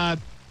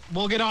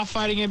 we'll get off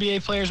fighting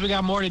NBA players. We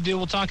got more to do.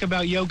 We'll talk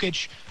about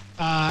Jokic.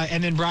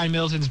 And then Brian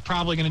Middleton's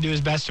probably going to do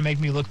his best to make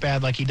me look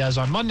bad like he does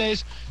on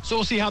Mondays. So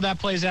we'll see how that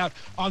plays out.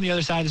 On the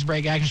other side of this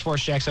break, Action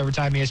Sports Jacks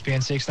Overtime,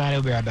 ESPN 690.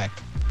 We'll be right back.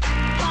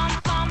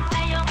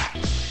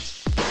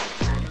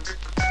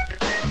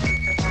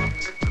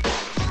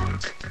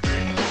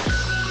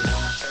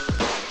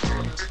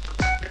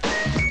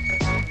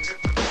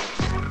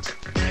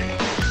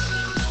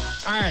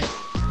 All right.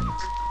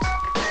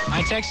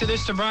 I texted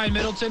this to Brian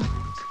Middleton.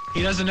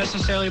 He doesn't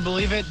necessarily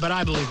believe it, but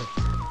I believe it.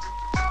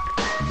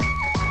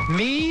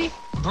 Me,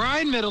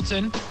 Brian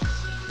Middleton,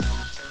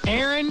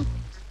 Aaron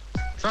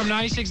from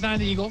 96.9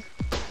 The Eagle.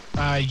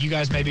 You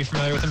guys may be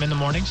familiar with him in the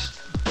mornings.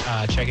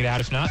 Check it out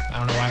if not. I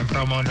don't know why I'm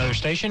promoting another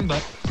station, but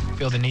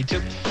feel the need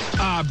to.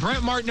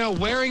 Brent Martineau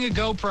wearing a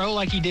GoPro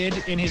like he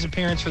did in his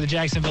appearance for the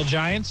Jacksonville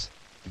Giants.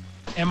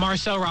 And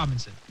Marcel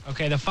Robinson.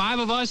 Okay, the five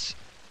of us,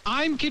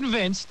 I'm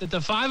convinced that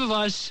the five of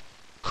us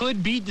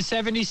could beat the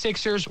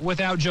 76ers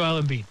without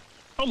Joel Embiid.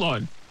 Hold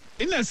on.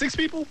 Isn't that 6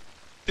 people?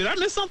 Did I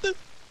miss something?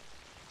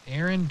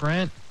 Aaron,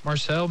 Brent,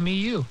 Marcel, me,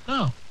 you.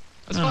 No,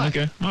 that's fine.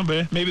 Okay, my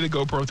bad. Maybe the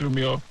GoPro threw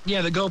me off.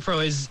 Yeah, the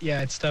GoPro is,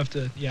 it's tough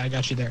to, I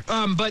got you there.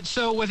 But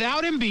so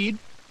without Embiid,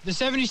 the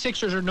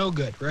 76ers are no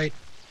good, right?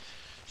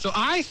 So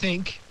I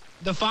think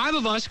the five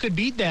of us could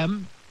beat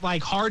them,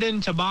 like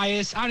Harden,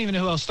 Tobias. I don't even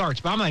know who else starts,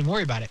 but I'm not even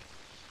worried about it.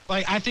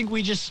 Like, I think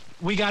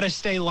we got to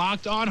stay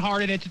locked on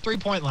Harden at the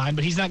three-point line,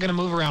 but he's not going to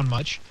move around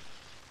much.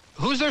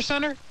 Who's their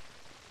center?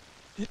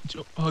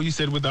 Oh, you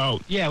said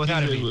without. Yeah,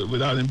 without Embiid.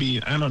 Without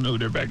Embiid. I don't know who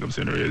their backup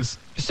center is.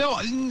 So,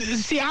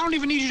 see, I don't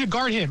even need you to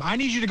guard him. I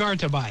need you to guard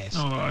Tobias.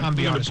 Oh, I'm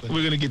being honest with you.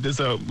 We're going to get this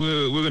up.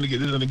 We're going to get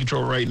this under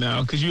control right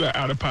now because you are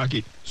out of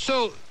pocket.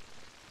 So,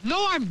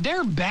 no,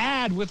 they're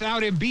bad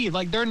without Embiid.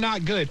 Like, they're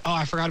not good. Oh,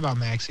 I forgot about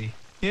Maxey.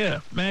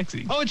 Yeah,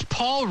 Maxey. Oh, it's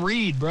Paul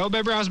Reed, bro.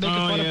 Remember I was making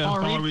fun of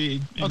Paul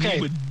Reed? And okay.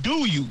 He would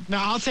do you.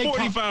 Now, I'll take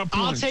 45 points.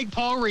 I'll take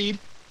Paul Reed.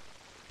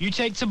 You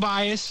take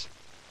Tobias.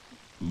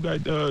 We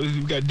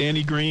got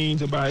Danny Green,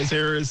 Tobias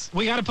Harris.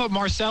 We got to put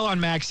Marcel on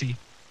Maxey.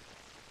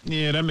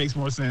 Yeah, that makes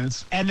more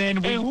sense. And then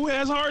who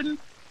has Harden?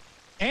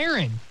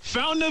 Aaron.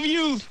 Fountain of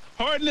youth.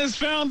 Harden has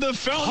found the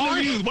fountain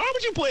of youth. Why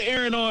would you put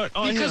Aaron on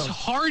because him?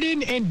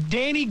 Harden and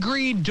Danny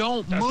Green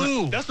don't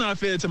move. That's not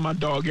fair to my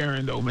dog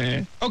Aaron, though,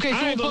 man. Okay, so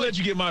I ain't gonna let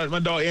you get my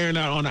dog Aaron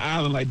out on the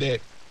island like that.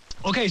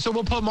 Okay, so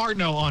we'll put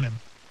Martineau on him.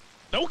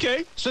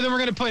 Okay. So then we're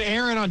gonna put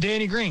Aaron on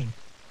Danny Green.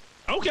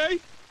 Okay.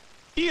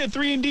 He a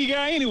 3-and-D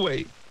guy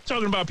anyway.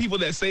 Talking about people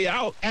that stay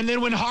out. And then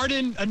when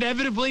Harden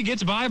inevitably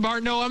gets by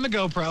Martineau on the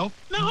GoPro.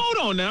 Now,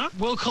 hold on now.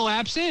 We'll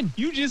collapse in.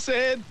 You just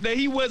said that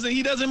he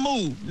doesn't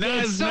move. Now,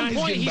 at some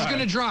point, he's going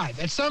to drive.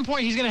 At some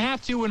point, he's going to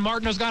have to when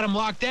Martineau's got him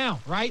locked down,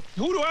 right?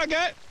 Who do I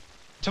got?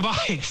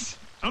 Tobias.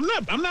 I'm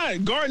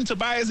not guarding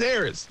Tobias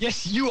Harris.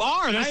 Yes, you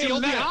are. That's the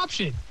only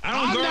option.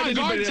 I'm not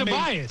guarding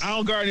Tobias. I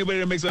don't guard anybody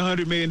that makes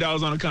 $100 million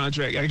on a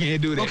contract. I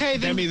can't do that. Okay,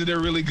 that means that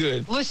they're really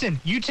good. Listen,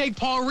 you take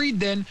Paul Reed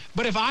then,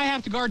 but if I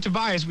have to guard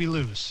Tobias, we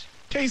lose.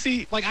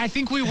 Casey, like, I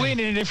think we win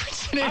in a different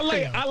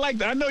scenario.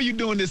 I know you're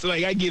doing this.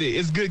 Like, I get it.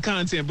 It's good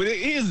content, but it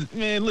is,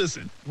 man.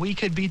 Listen, we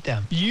could beat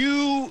them.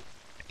 You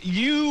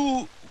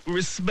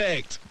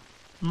respect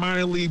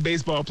minor league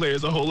baseball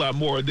players a whole lot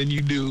more than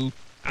you do.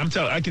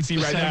 I can see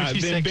right now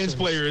than bench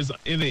players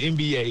in the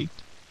NBA.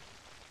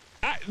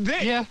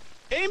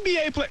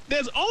 NBA play.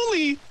 There's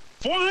only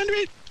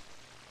 400.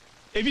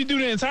 If you do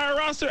the entire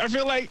roster, I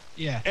feel like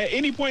at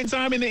any point in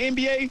time in the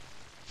NBA,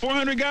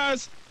 400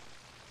 guys.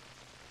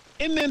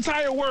 In the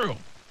entire world.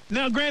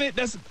 Now, granted,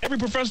 that's every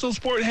professional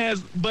sport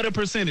has but a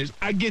percentage.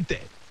 I get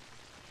that.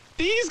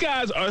 These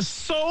guys are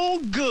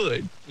so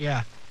good.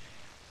 Yeah.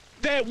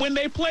 That when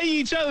they play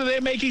each other, they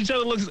make each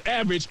other look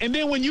average. And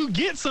then when you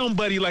get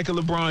somebody like a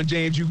LeBron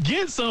James, you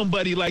get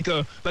somebody like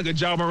a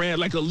Ja Morant,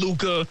 like a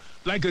Luka,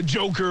 like a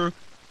Joker,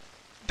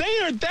 they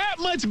are that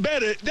much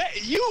better.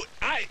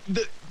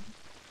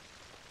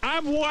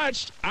 I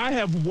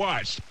have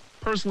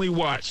personally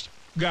watched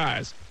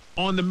guys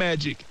on the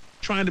Magic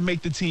trying to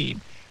make the team.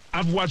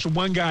 I've watched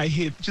one guy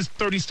hit just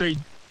 30 straight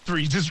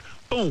threes, just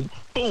boom,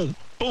 boom,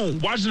 boom,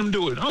 watching him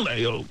do it. I'm like,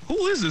 yo,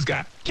 who is this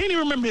guy? Can't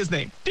even remember his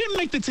name. Didn't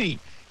make the team.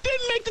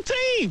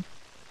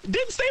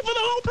 Didn't stay for the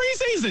whole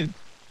preseason.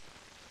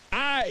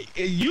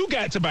 You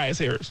got Tobias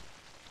Harris.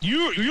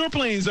 You're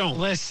playing zone.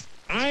 Listen.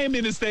 I am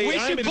in the stand. We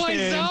should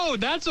play zone.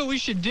 That's what we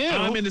should do.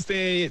 I'm in the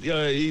stand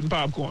eating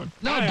popcorn.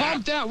 No,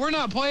 bump that. We're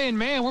not playing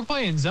man. We're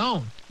playing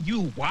zone.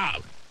 You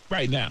wild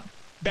right now.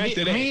 Back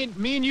to that.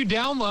 Me and you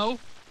down low.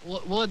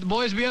 We'll let the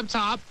boys be up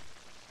top.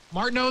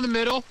 Martineau in the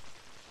middle.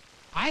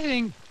 I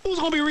think. Who's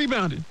going to be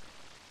rebounding?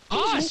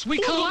 Us. We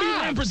collapse. Who's going to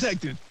be rim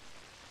protecting?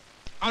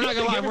 I'm not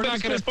going to lie. We're not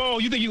going to. Chris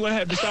Paul. You think you're going to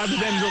have the size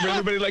advantage over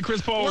everybody like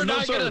Chris Paul? We're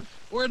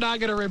not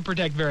going to rim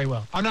protect very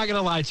well. I'm not going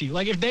to lie to you.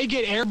 Like, if they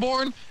get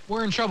airborne,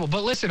 we're in trouble.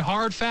 But listen,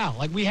 hard foul.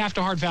 Like, we have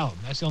to hard foul them.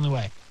 That's the only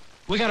way.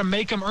 We got to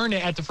make them earn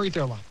it at the free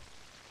throw line.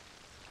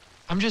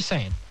 I'm just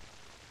saying.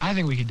 I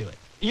think we could do it.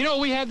 You know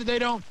what we had that they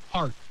don't?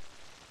 Heart.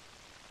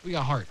 We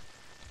got heart.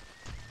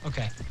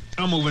 Okay.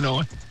 I'm moving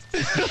on.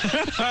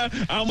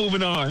 I'm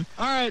moving on.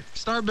 All right.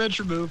 Start, bench,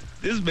 remove.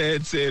 This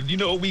man said, you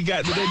know what we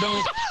got that they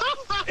don't?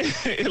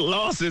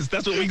 Losses.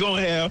 That's what we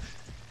going to have.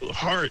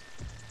 Heart.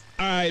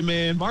 All right,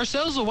 man.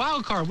 Marcel's a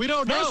wild card. We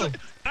don't know.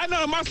 I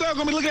know Marcel's going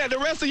to be looking at the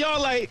rest of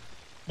y'all like,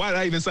 why did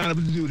I even sign up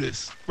to do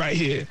this right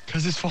here?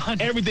 Because it's fun.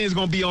 Everything's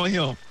going to be on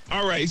him.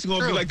 All right. He's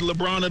going to be like the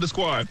LeBron of the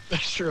squad.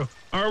 That's true.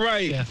 All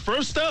right. Yeah.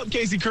 First up,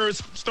 Casey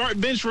Kurtz, start,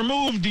 bench,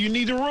 remove. Do you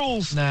need the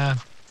rules? Nah,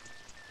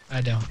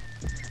 I don't.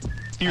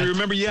 Do you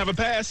remember you have a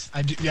pass?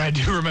 I do. Yeah, I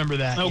do remember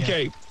that.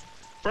 Okay. Yeah.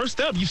 First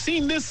up, you've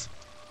seen this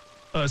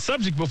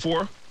subject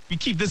before. We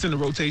keep this in the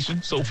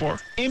rotation so far.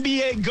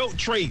 NBA GOAT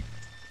trait.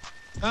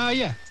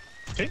 Yeah.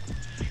 Okay.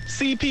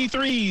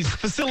 CP3's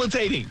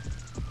facilitating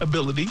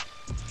ability.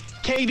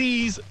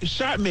 KD's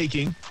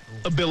shot-making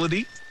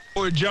ability.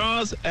 Or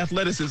Ja's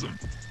athleticism.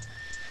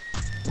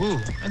 Ooh,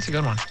 that's a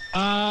good one.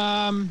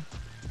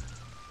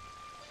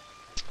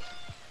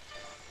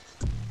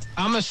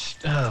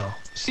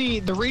 See,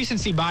 the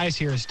recency bias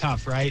here is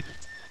tough, right?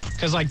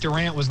 Because, like,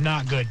 Durant was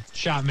not good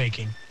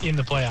shot-making in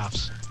the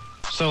playoffs.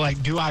 So,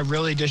 like, do I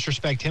really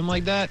disrespect him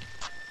like that?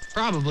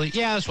 Probably.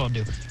 Yeah, that's what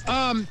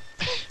I'll do.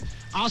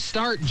 I'll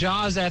start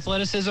Ja's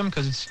athleticism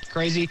because it's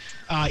crazy.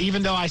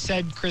 Even though I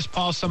said Chris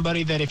Paul's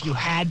somebody that if you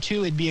had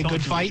to, it'd be a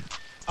good fight.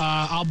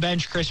 I'll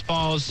bench Chris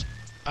Paul's,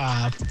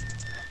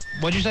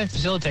 what'd you say?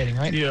 Facilitating,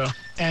 right? Yeah.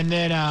 And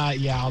then,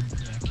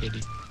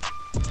 KD.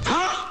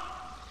 Huh?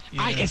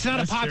 Yeah, it's not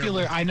a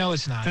popular. Terrible. I know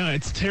it's not. No,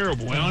 it's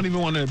terrible. I don't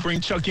even want to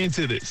bring Chuck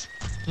into this.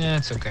 Yeah,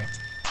 it's okay.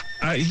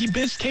 He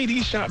benched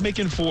KD shot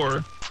making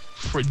for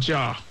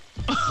Ja.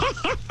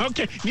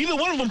 Okay, neither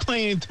one of them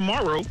playing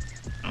tomorrow.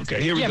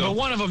 Okay, here we go. Yeah, but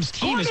one of them's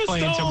team is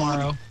playing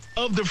tomorrow.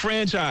 Of the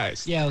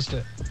franchise. Yeah, let's do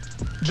it.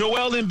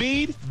 Joel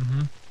Embiid,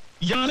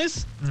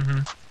 Giannis,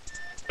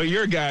 or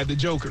your guy, the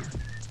Joker.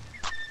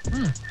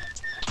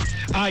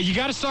 You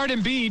got to start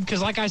Embiid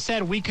because, like I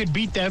said, we could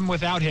beat them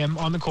without him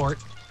on the court.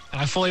 And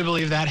I fully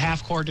believe that,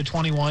 half court to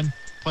 21,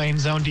 playing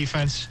zone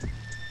defense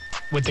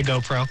with the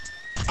GoPro.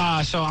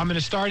 So I'm going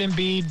to start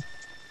Embiid.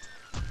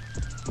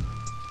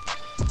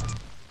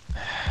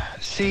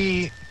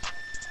 See,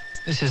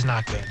 this is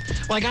not good.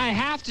 Like, I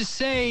have to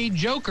say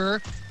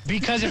Joker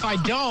because if I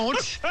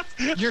don't,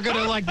 you're going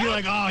to, like, be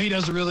like, oh, he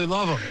doesn't really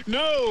love him.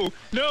 No,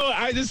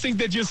 I just think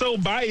that you're so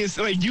biased.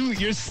 Like,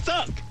 you're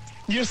stuck.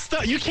 You're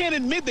stuck. You can't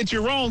admit that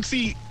you're wrong.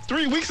 See,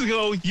 3 weeks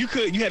ago, you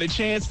had a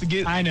chance to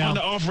get on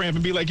the off-ramp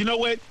and be like, you know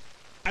what?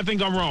 I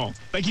think I'm wrong.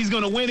 Like, he's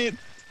going to win it,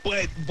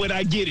 but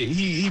I get it.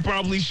 He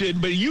probably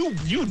shouldn't. But you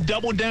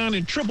double down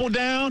and triple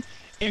down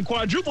and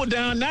quadruple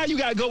down. Now you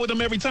got to go with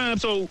him every time.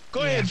 So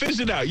go ahead and finish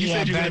it out. You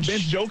said you're going to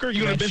bench Joker.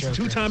 You're going to bench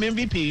the 2-time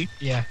MVP.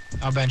 Yeah,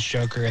 I'll bench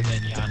Joker and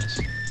then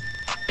Giannis.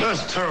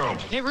 That's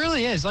terrible. It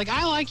really is. Like,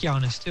 I like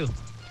Giannis, too.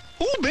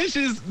 Who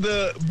benches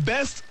the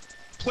best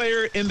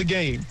player in the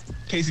game?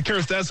 Casey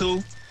Kurtz, that's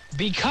who?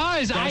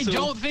 Because I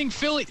don't think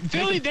Philly,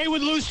 they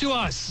would lose to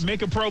us.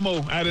 Make a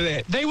promo out of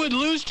that. They would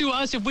lose to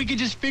us if we could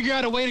just figure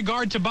out a way to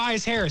guard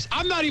Tobias Harris.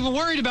 I'm not even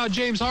worried about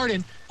James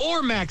Harden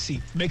or Maxey.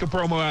 Make a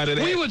promo out of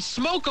that. We would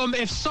smoke them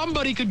if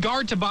somebody could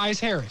guard Tobias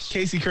Harris.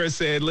 Casey Kurtz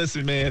said,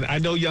 listen, man, I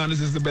know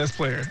Giannis is the best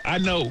player. I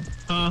know,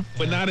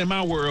 but not in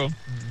my world.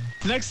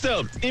 Next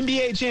up,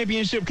 NBA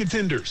championship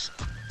contenders.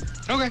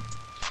 Okay.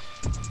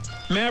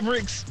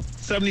 Mavericks,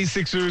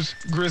 76ers,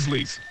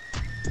 Grizzlies.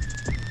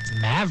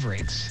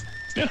 Mavericks?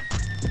 Yeah.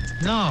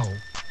 No.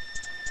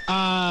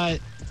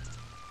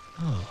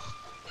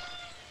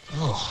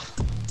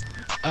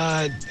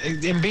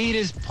 Embiid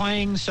is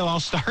playing, so I'll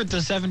start the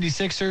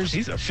 76ers.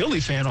 He's a Philly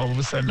fan all of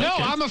a sudden. No,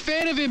 okay. I'm a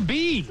fan of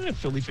Embiid. You're a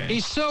Philly fan.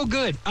 He's so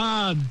good.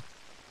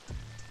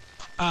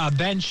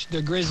 Bench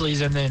the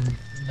Grizzlies, and then,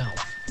 no.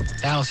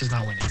 Dallas is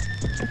not winning.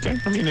 Okay.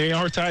 I mean, they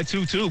are tied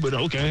 2-2, but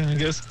okay. I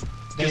guess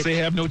they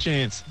have no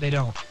chance. They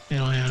don't. They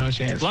don't have no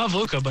chance. Love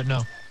Luka, but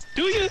no.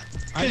 Do you?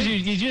 Because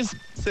you just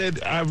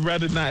said I'd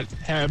rather not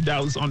have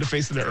Dallas on the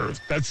face of the earth.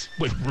 That's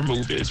what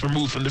remove is.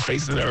 Removed from the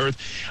face of the earth.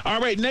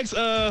 All right, next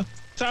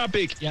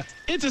topic. Yeah.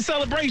 It's a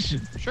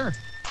celebration. Sure.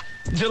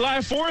 July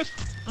 4th,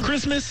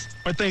 Christmas,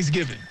 or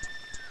Thanksgiving?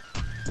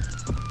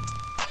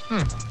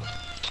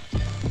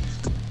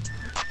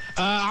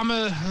 I'll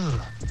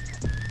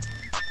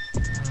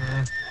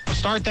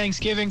start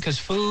Thanksgiving because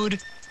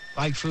food,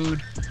 like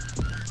food.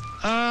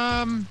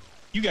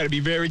 You got to be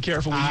very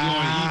careful when you're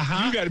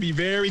going. You got to be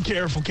very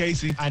careful,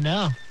 Casey. I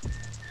know.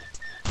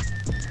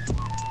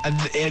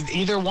 And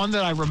either one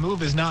that I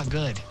remove is not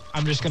good.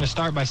 I'm just going to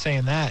start by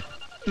saying that.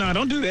 No,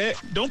 don't do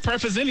that. Don't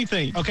preface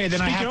anything. Okay,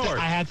 then I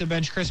have to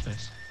bench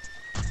Christmas.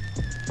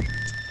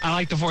 I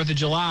like the 4th of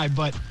July,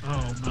 but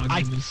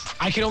my goodness.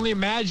 I can only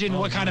imagine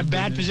what kind of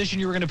bad position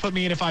you were going to put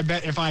me in if I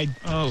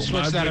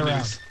switch that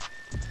around.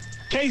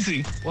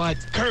 Casey. What?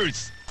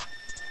 Kurtz.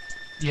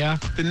 Yeah?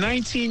 The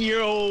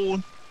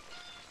 19-year-old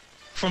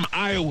from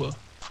Iowa,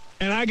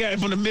 and I got it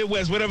from the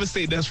Midwest, whatever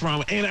state that's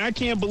from, and I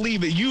can't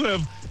believe it.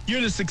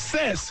 You're the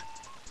success.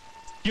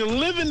 You're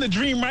living the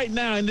dream right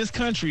now in this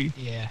country.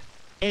 Yeah.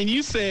 And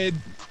you said,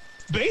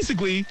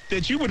 basically,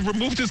 that you would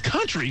remove this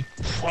country.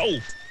 Whoa.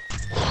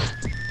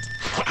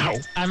 Wow.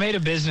 I made a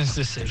business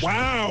decision.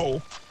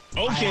 Wow.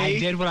 Okay. I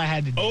did what I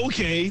had to do.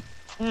 Okay.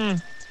 All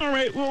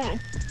right. Well,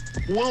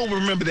 we'll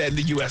remember that in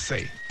the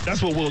USA.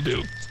 That's what we'll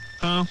do.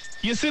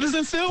 You a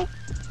citizen still?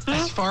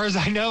 As far as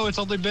I know, it's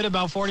only been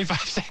about 45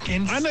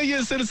 seconds. I know you're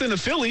a citizen of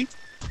Philly.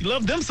 You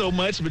love them so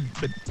much, but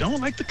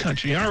don't like the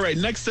country. All right,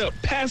 next up,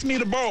 pass me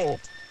the ball.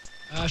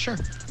 Sure.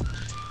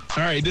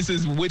 All right, this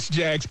is which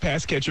Jags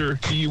pass catcher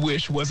do you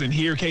wish wasn't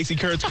here? Casey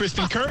Kurtz,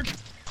 Kristen Kirk,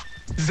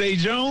 Zay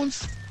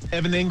Jones,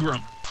 Evan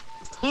Ingram.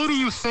 Who do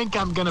you think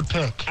I'm going to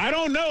pick? I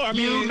don't know. I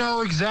mean, you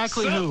know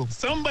exactly who.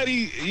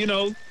 Somebody,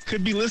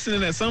 could be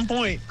listening at some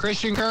point.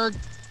 Christian Kirk,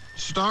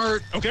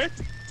 start. Okay.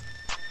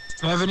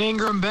 Evan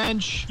Ingram,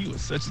 bench. You are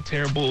such a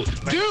terrible...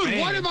 Dude,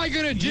 what am I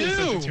going to do? You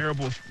are such a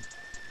terrible...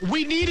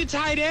 We need a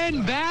tight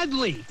end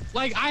badly.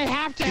 Like, I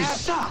have to have...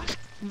 suck.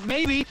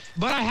 Maybe,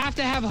 but I have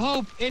to have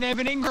hope in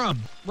Evan Ingram,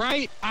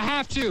 right? I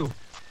have to.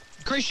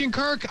 Christian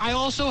Kirk, I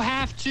also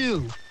have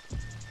to.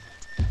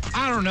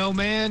 I don't know,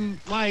 man.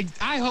 Like,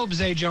 I hope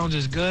Zay Jones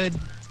is good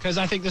because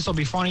I think this will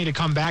be funny to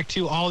come back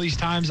to all these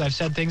times I've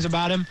said things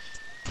about him.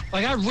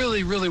 Like, I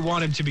really, really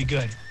want him to be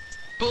good.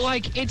 But,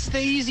 like, it's the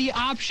easy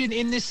option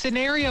in this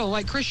scenario.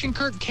 Like, Christian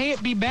Kirk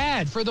can't be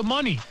bad for the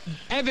money.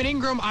 Evan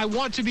Ingram, I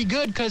want to be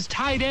good because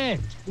tight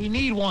end. We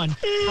need one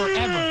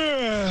forever.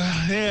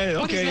 Yeah,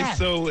 okay.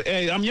 So,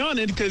 hey, I'm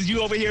yawning because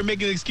you over here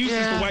making excuses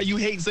for why you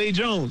hate Zay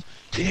Jones.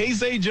 You hate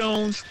Zay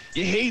Jones.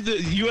 You hate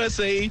the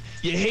USA.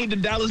 You hate the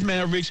Dallas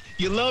Mavericks.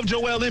 You love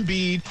Joel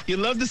Embiid. You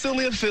love the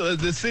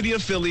city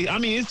of Philly. I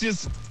mean, it's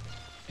just...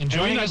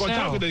 Enjoying we're not going to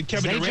talk with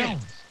Kevin Durant.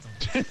 Jones.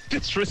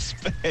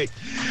 Disrespect.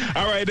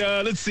 All right,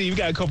 let's see. We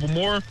got a couple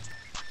more.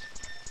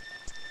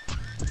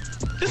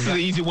 This is an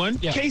easy one.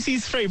 Yeah.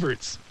 Casey's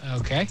favorites.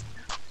 Okay.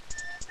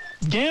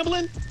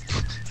 Gambling,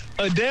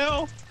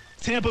 Adele,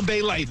 Tampa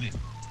Bay Lightning.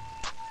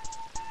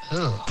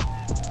 Ugh.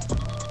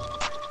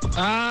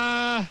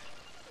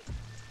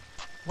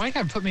 Why you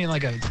gotta put me in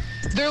like a...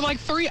 They're like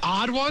three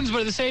odd ones, but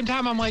at the same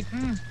time, I'm like,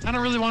 I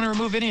don't really want to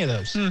remove any of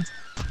those.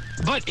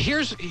 But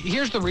here's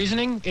the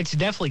reasoning. It's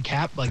definitely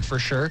Cap, like for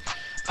sure.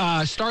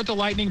 Start the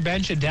Lightning,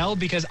 bench Adele,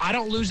 because I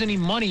don't lose any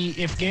money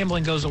if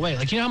gambling goes away.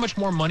 Like, you know how much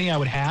more money I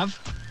would have?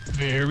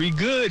 Very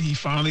good. He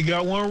finally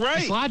got one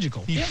right. It's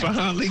logical. He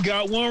finally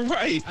got one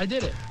right. I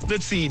did it.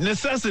 Let's see.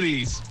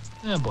 Necessities.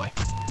 Oh, boy.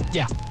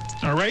 Yeah.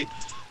 All right.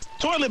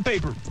 Toilet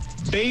paper,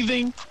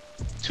 bathing,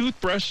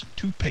 toothbrush,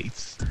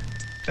 toothpaste.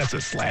 That's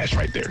a slash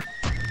right there.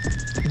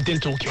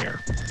 Dental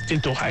care,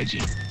 dental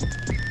hygiene.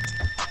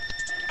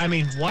 I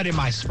mean, what am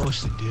I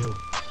supposed to do?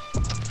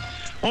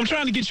 Well, I'm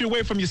trying to get you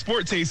away from your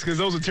sport taste because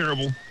those are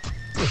terrible.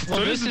 Well,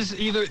 so this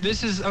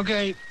is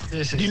okay.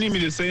 This is. Do you need me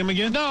to say them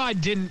again? No, I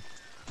didn't.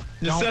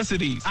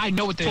 Necessities. I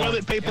know what they are.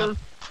 Toilet paper,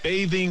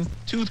 bathing,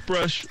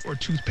 toothbrush, or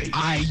toothpaste.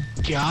 I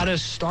gotta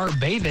start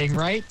bathing,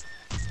 right?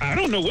 I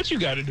don't know what you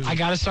gotta do. I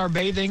gotta start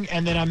bathing,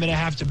 and then I'm gonna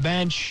have to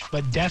bench,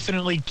 but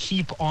definitely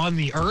keep on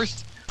the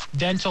earth.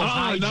 Dental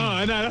hygiene.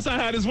 No, that's not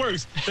how this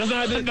works. That's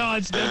not how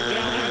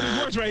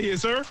this works right here,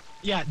 sir.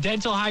 Yeah,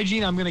 dental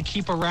hygiene I'm going to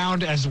keep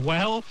around as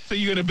well. So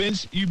you're going to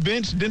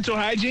bench dental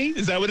hygiene?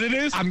 Is that what it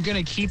is? I'm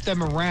going to keep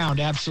them around,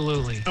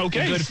 absolutely.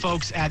 Okay. The good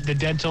folks at the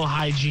dental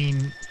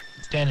hygiene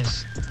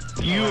dentist.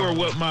 You are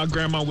what my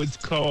grandma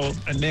would call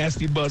a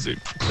nasty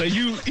buzzard. So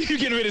you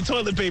getting rid of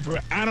toilet paper.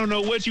 I don't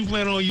know what you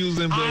plan on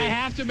using, but I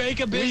have to make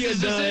a business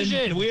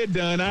decision. We're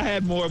done. I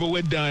had more, but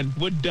we're done.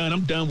 We're done.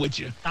 I'm done with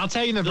you. I'll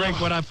tell you in the break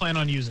what I plan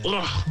on using.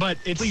 But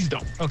please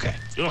don't. Okay.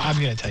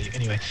 I'm going to tell you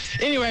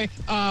anyway.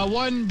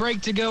 One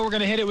break to go. We're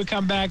going to hit it. We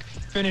come back,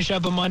 finish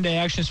up a Monday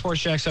Action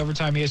Sports Jacks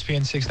Overtime,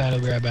 ESPN 690.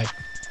 We'll be right back.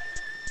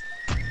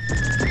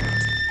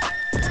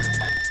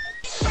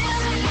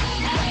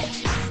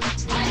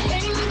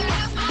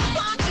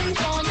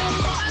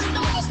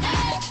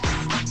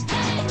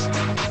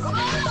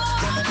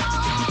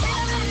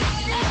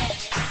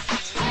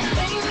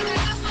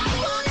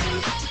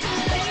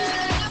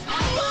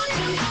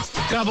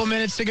 Couple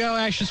minutes to go.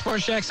 Action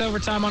Sports Jacks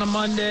Overtime on a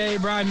Monday.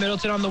 Brian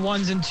Middleton on the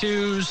ones and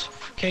twos.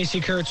 Casey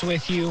Kurtz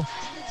with you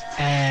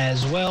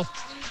as well.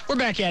 We're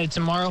back at it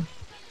tomorrow.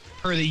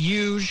 Per the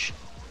usual,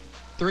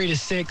 3 to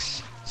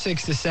 6,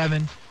 6 to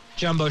 7.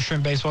 Jumbo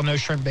Shrimp Baseball, no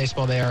Shrimp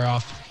Baseball. They are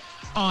off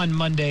on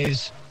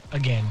Mondays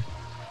again,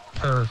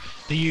 per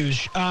the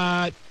usual.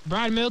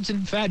 Brian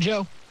Middleton, Fat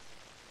Joe,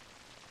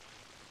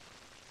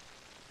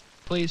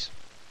 please?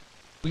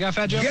 We got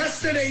Fat Joe?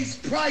 Yesterday's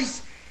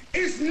price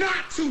is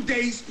not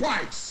today's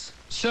price.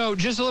 So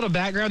just a little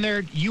background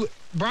there.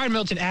 Brian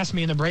Milton asked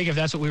me in the break if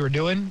that's what we were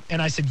doing,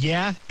 and I said,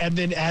 yeah. And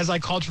then as I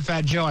called for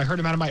Fat Joe, I heard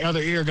him out of my other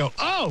ear go,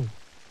 oh,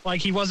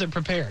 like he wasn't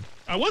prepared.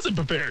 I wasn't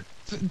prepared.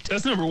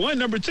 That's number one.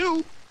 Number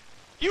two,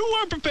 you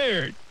weren't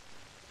prepared.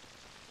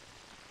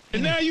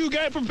 And now you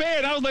got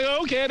prepared. I was like,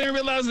 oh, okay, I didn't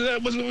realize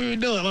that was what we were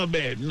doing. My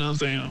bad. You know what I'm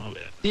saying? My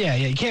bad. Yeah,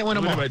 you can't win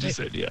them all. What I just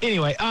said, yeah.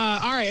 Anyway,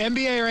 all right,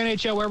 NBA or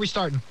NHL, where are we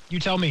starting?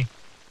 You tell me.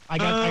 I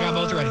got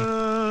both ready.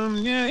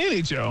 Yeah,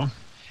 NHL.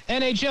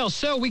 NHL.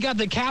 So we got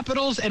the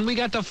Capitals and we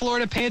got the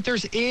Florida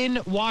Panthers in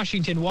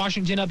Washington.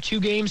 Washington up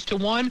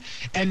 2-1,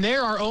 and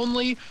there are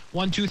only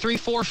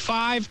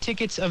 5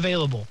 tickets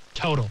available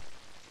total.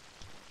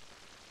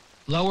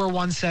 Lower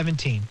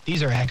 117.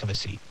 These are a heck of a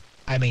seat.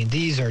 I mean,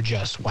 these are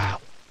just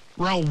wow.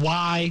 Row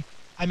Y.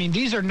 I mean,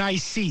 these are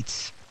nice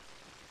seats.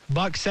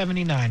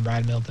 $179,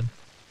 Brian Milton.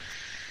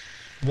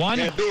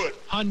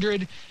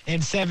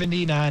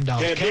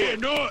 $179.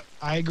 Can't do it.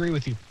 I agree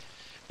with you.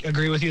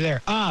 Agree with you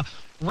there.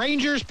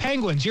 Rangers,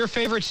 Penguins, your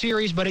favorite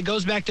series, but it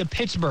goes back to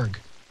Pittsburgh.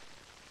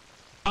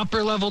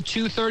 Upper level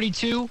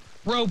 232,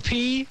 row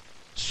P,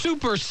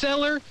 super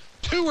cellar,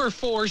 2 or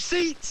 4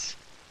 seats.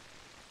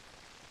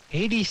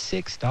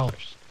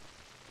 $86.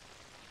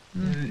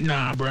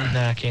 Nah, bro.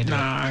 Nah, I can't do it.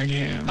 Nah, I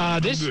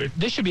can't.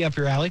 This should be up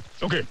your alley.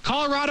 Okay.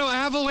 Colorado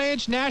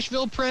Avalanche,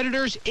 Nashville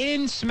Predators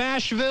in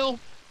Smashville.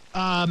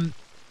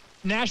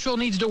 Nashville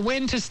needs to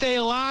win to stay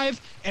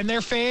alive, and their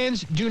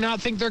fans do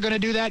not think they're going to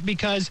do that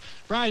because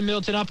Brian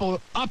Milton,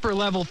 upper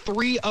level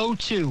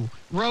 302,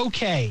 row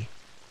K,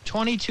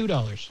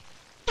 $22.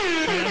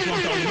 That's what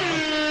I'm talking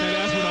about.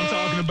 That's what I'm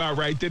talking about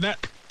right there.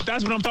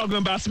 That's what I'm talking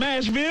about.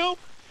 Smashville.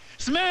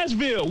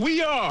 Smashville.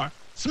 We are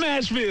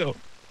Smashville.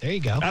 There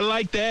you go. I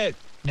like that.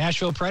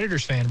 Nashville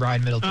Predators fan,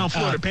 Brian Middleton. I'm a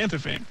Florida Panther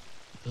fan.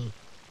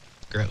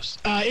 Gross.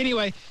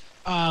 Anyway,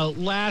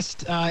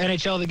 last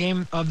NHL the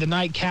game of the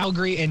night,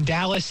 Calgary and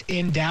Dallas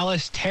in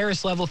Dallas.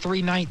 Terrace level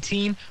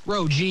 319,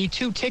 row G,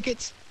 2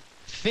 tickets,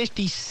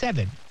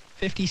 $57.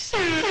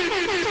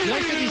 $57. You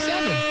like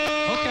 57?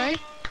 Okay.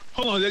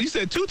 Hold on, you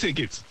said 2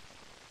 tickets.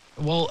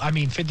 Well, I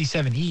mean,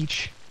 57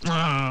 each.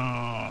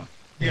 Oh,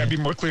 you got to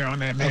be more clear on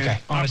that, man. Okay,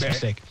 honest My bad.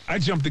 mistake. I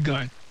jumped the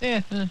gun.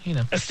 Yeah, you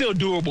know. It's still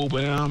doable,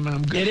 but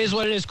I'm good. It is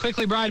what it is.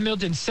 Quickly, Brian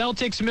Milton.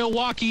 Celtics,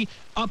 Milwaukee,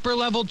 upper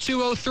level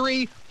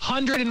 203,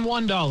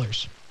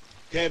 $101.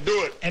 Can't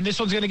do it. And this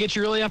one's going to get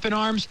you really up in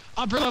arms.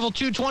 Upper level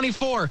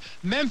 224,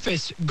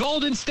 Memphis,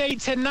 Golden State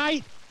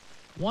tonight,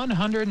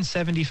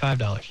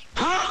 $175.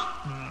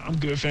 I'm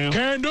good, fam.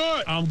 Can't do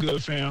it. I'm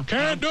good, fam.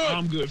 Can't do it.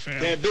 I'm good,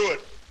 fam. Can't do it.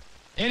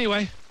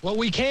 Anyway, what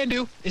we can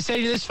do is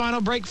say to this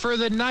final break for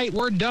the night,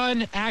 we're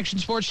done. Action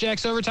Sports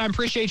Jacks Overtime.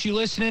 Appreciate you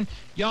listening.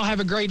 Y'all have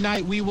a great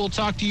night. We will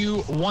talk to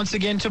you once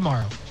again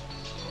tomorrow.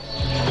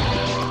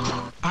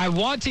 I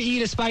want to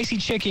eat a spicy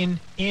chicken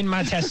in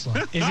my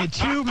Tesla. Is it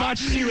too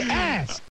much to ask?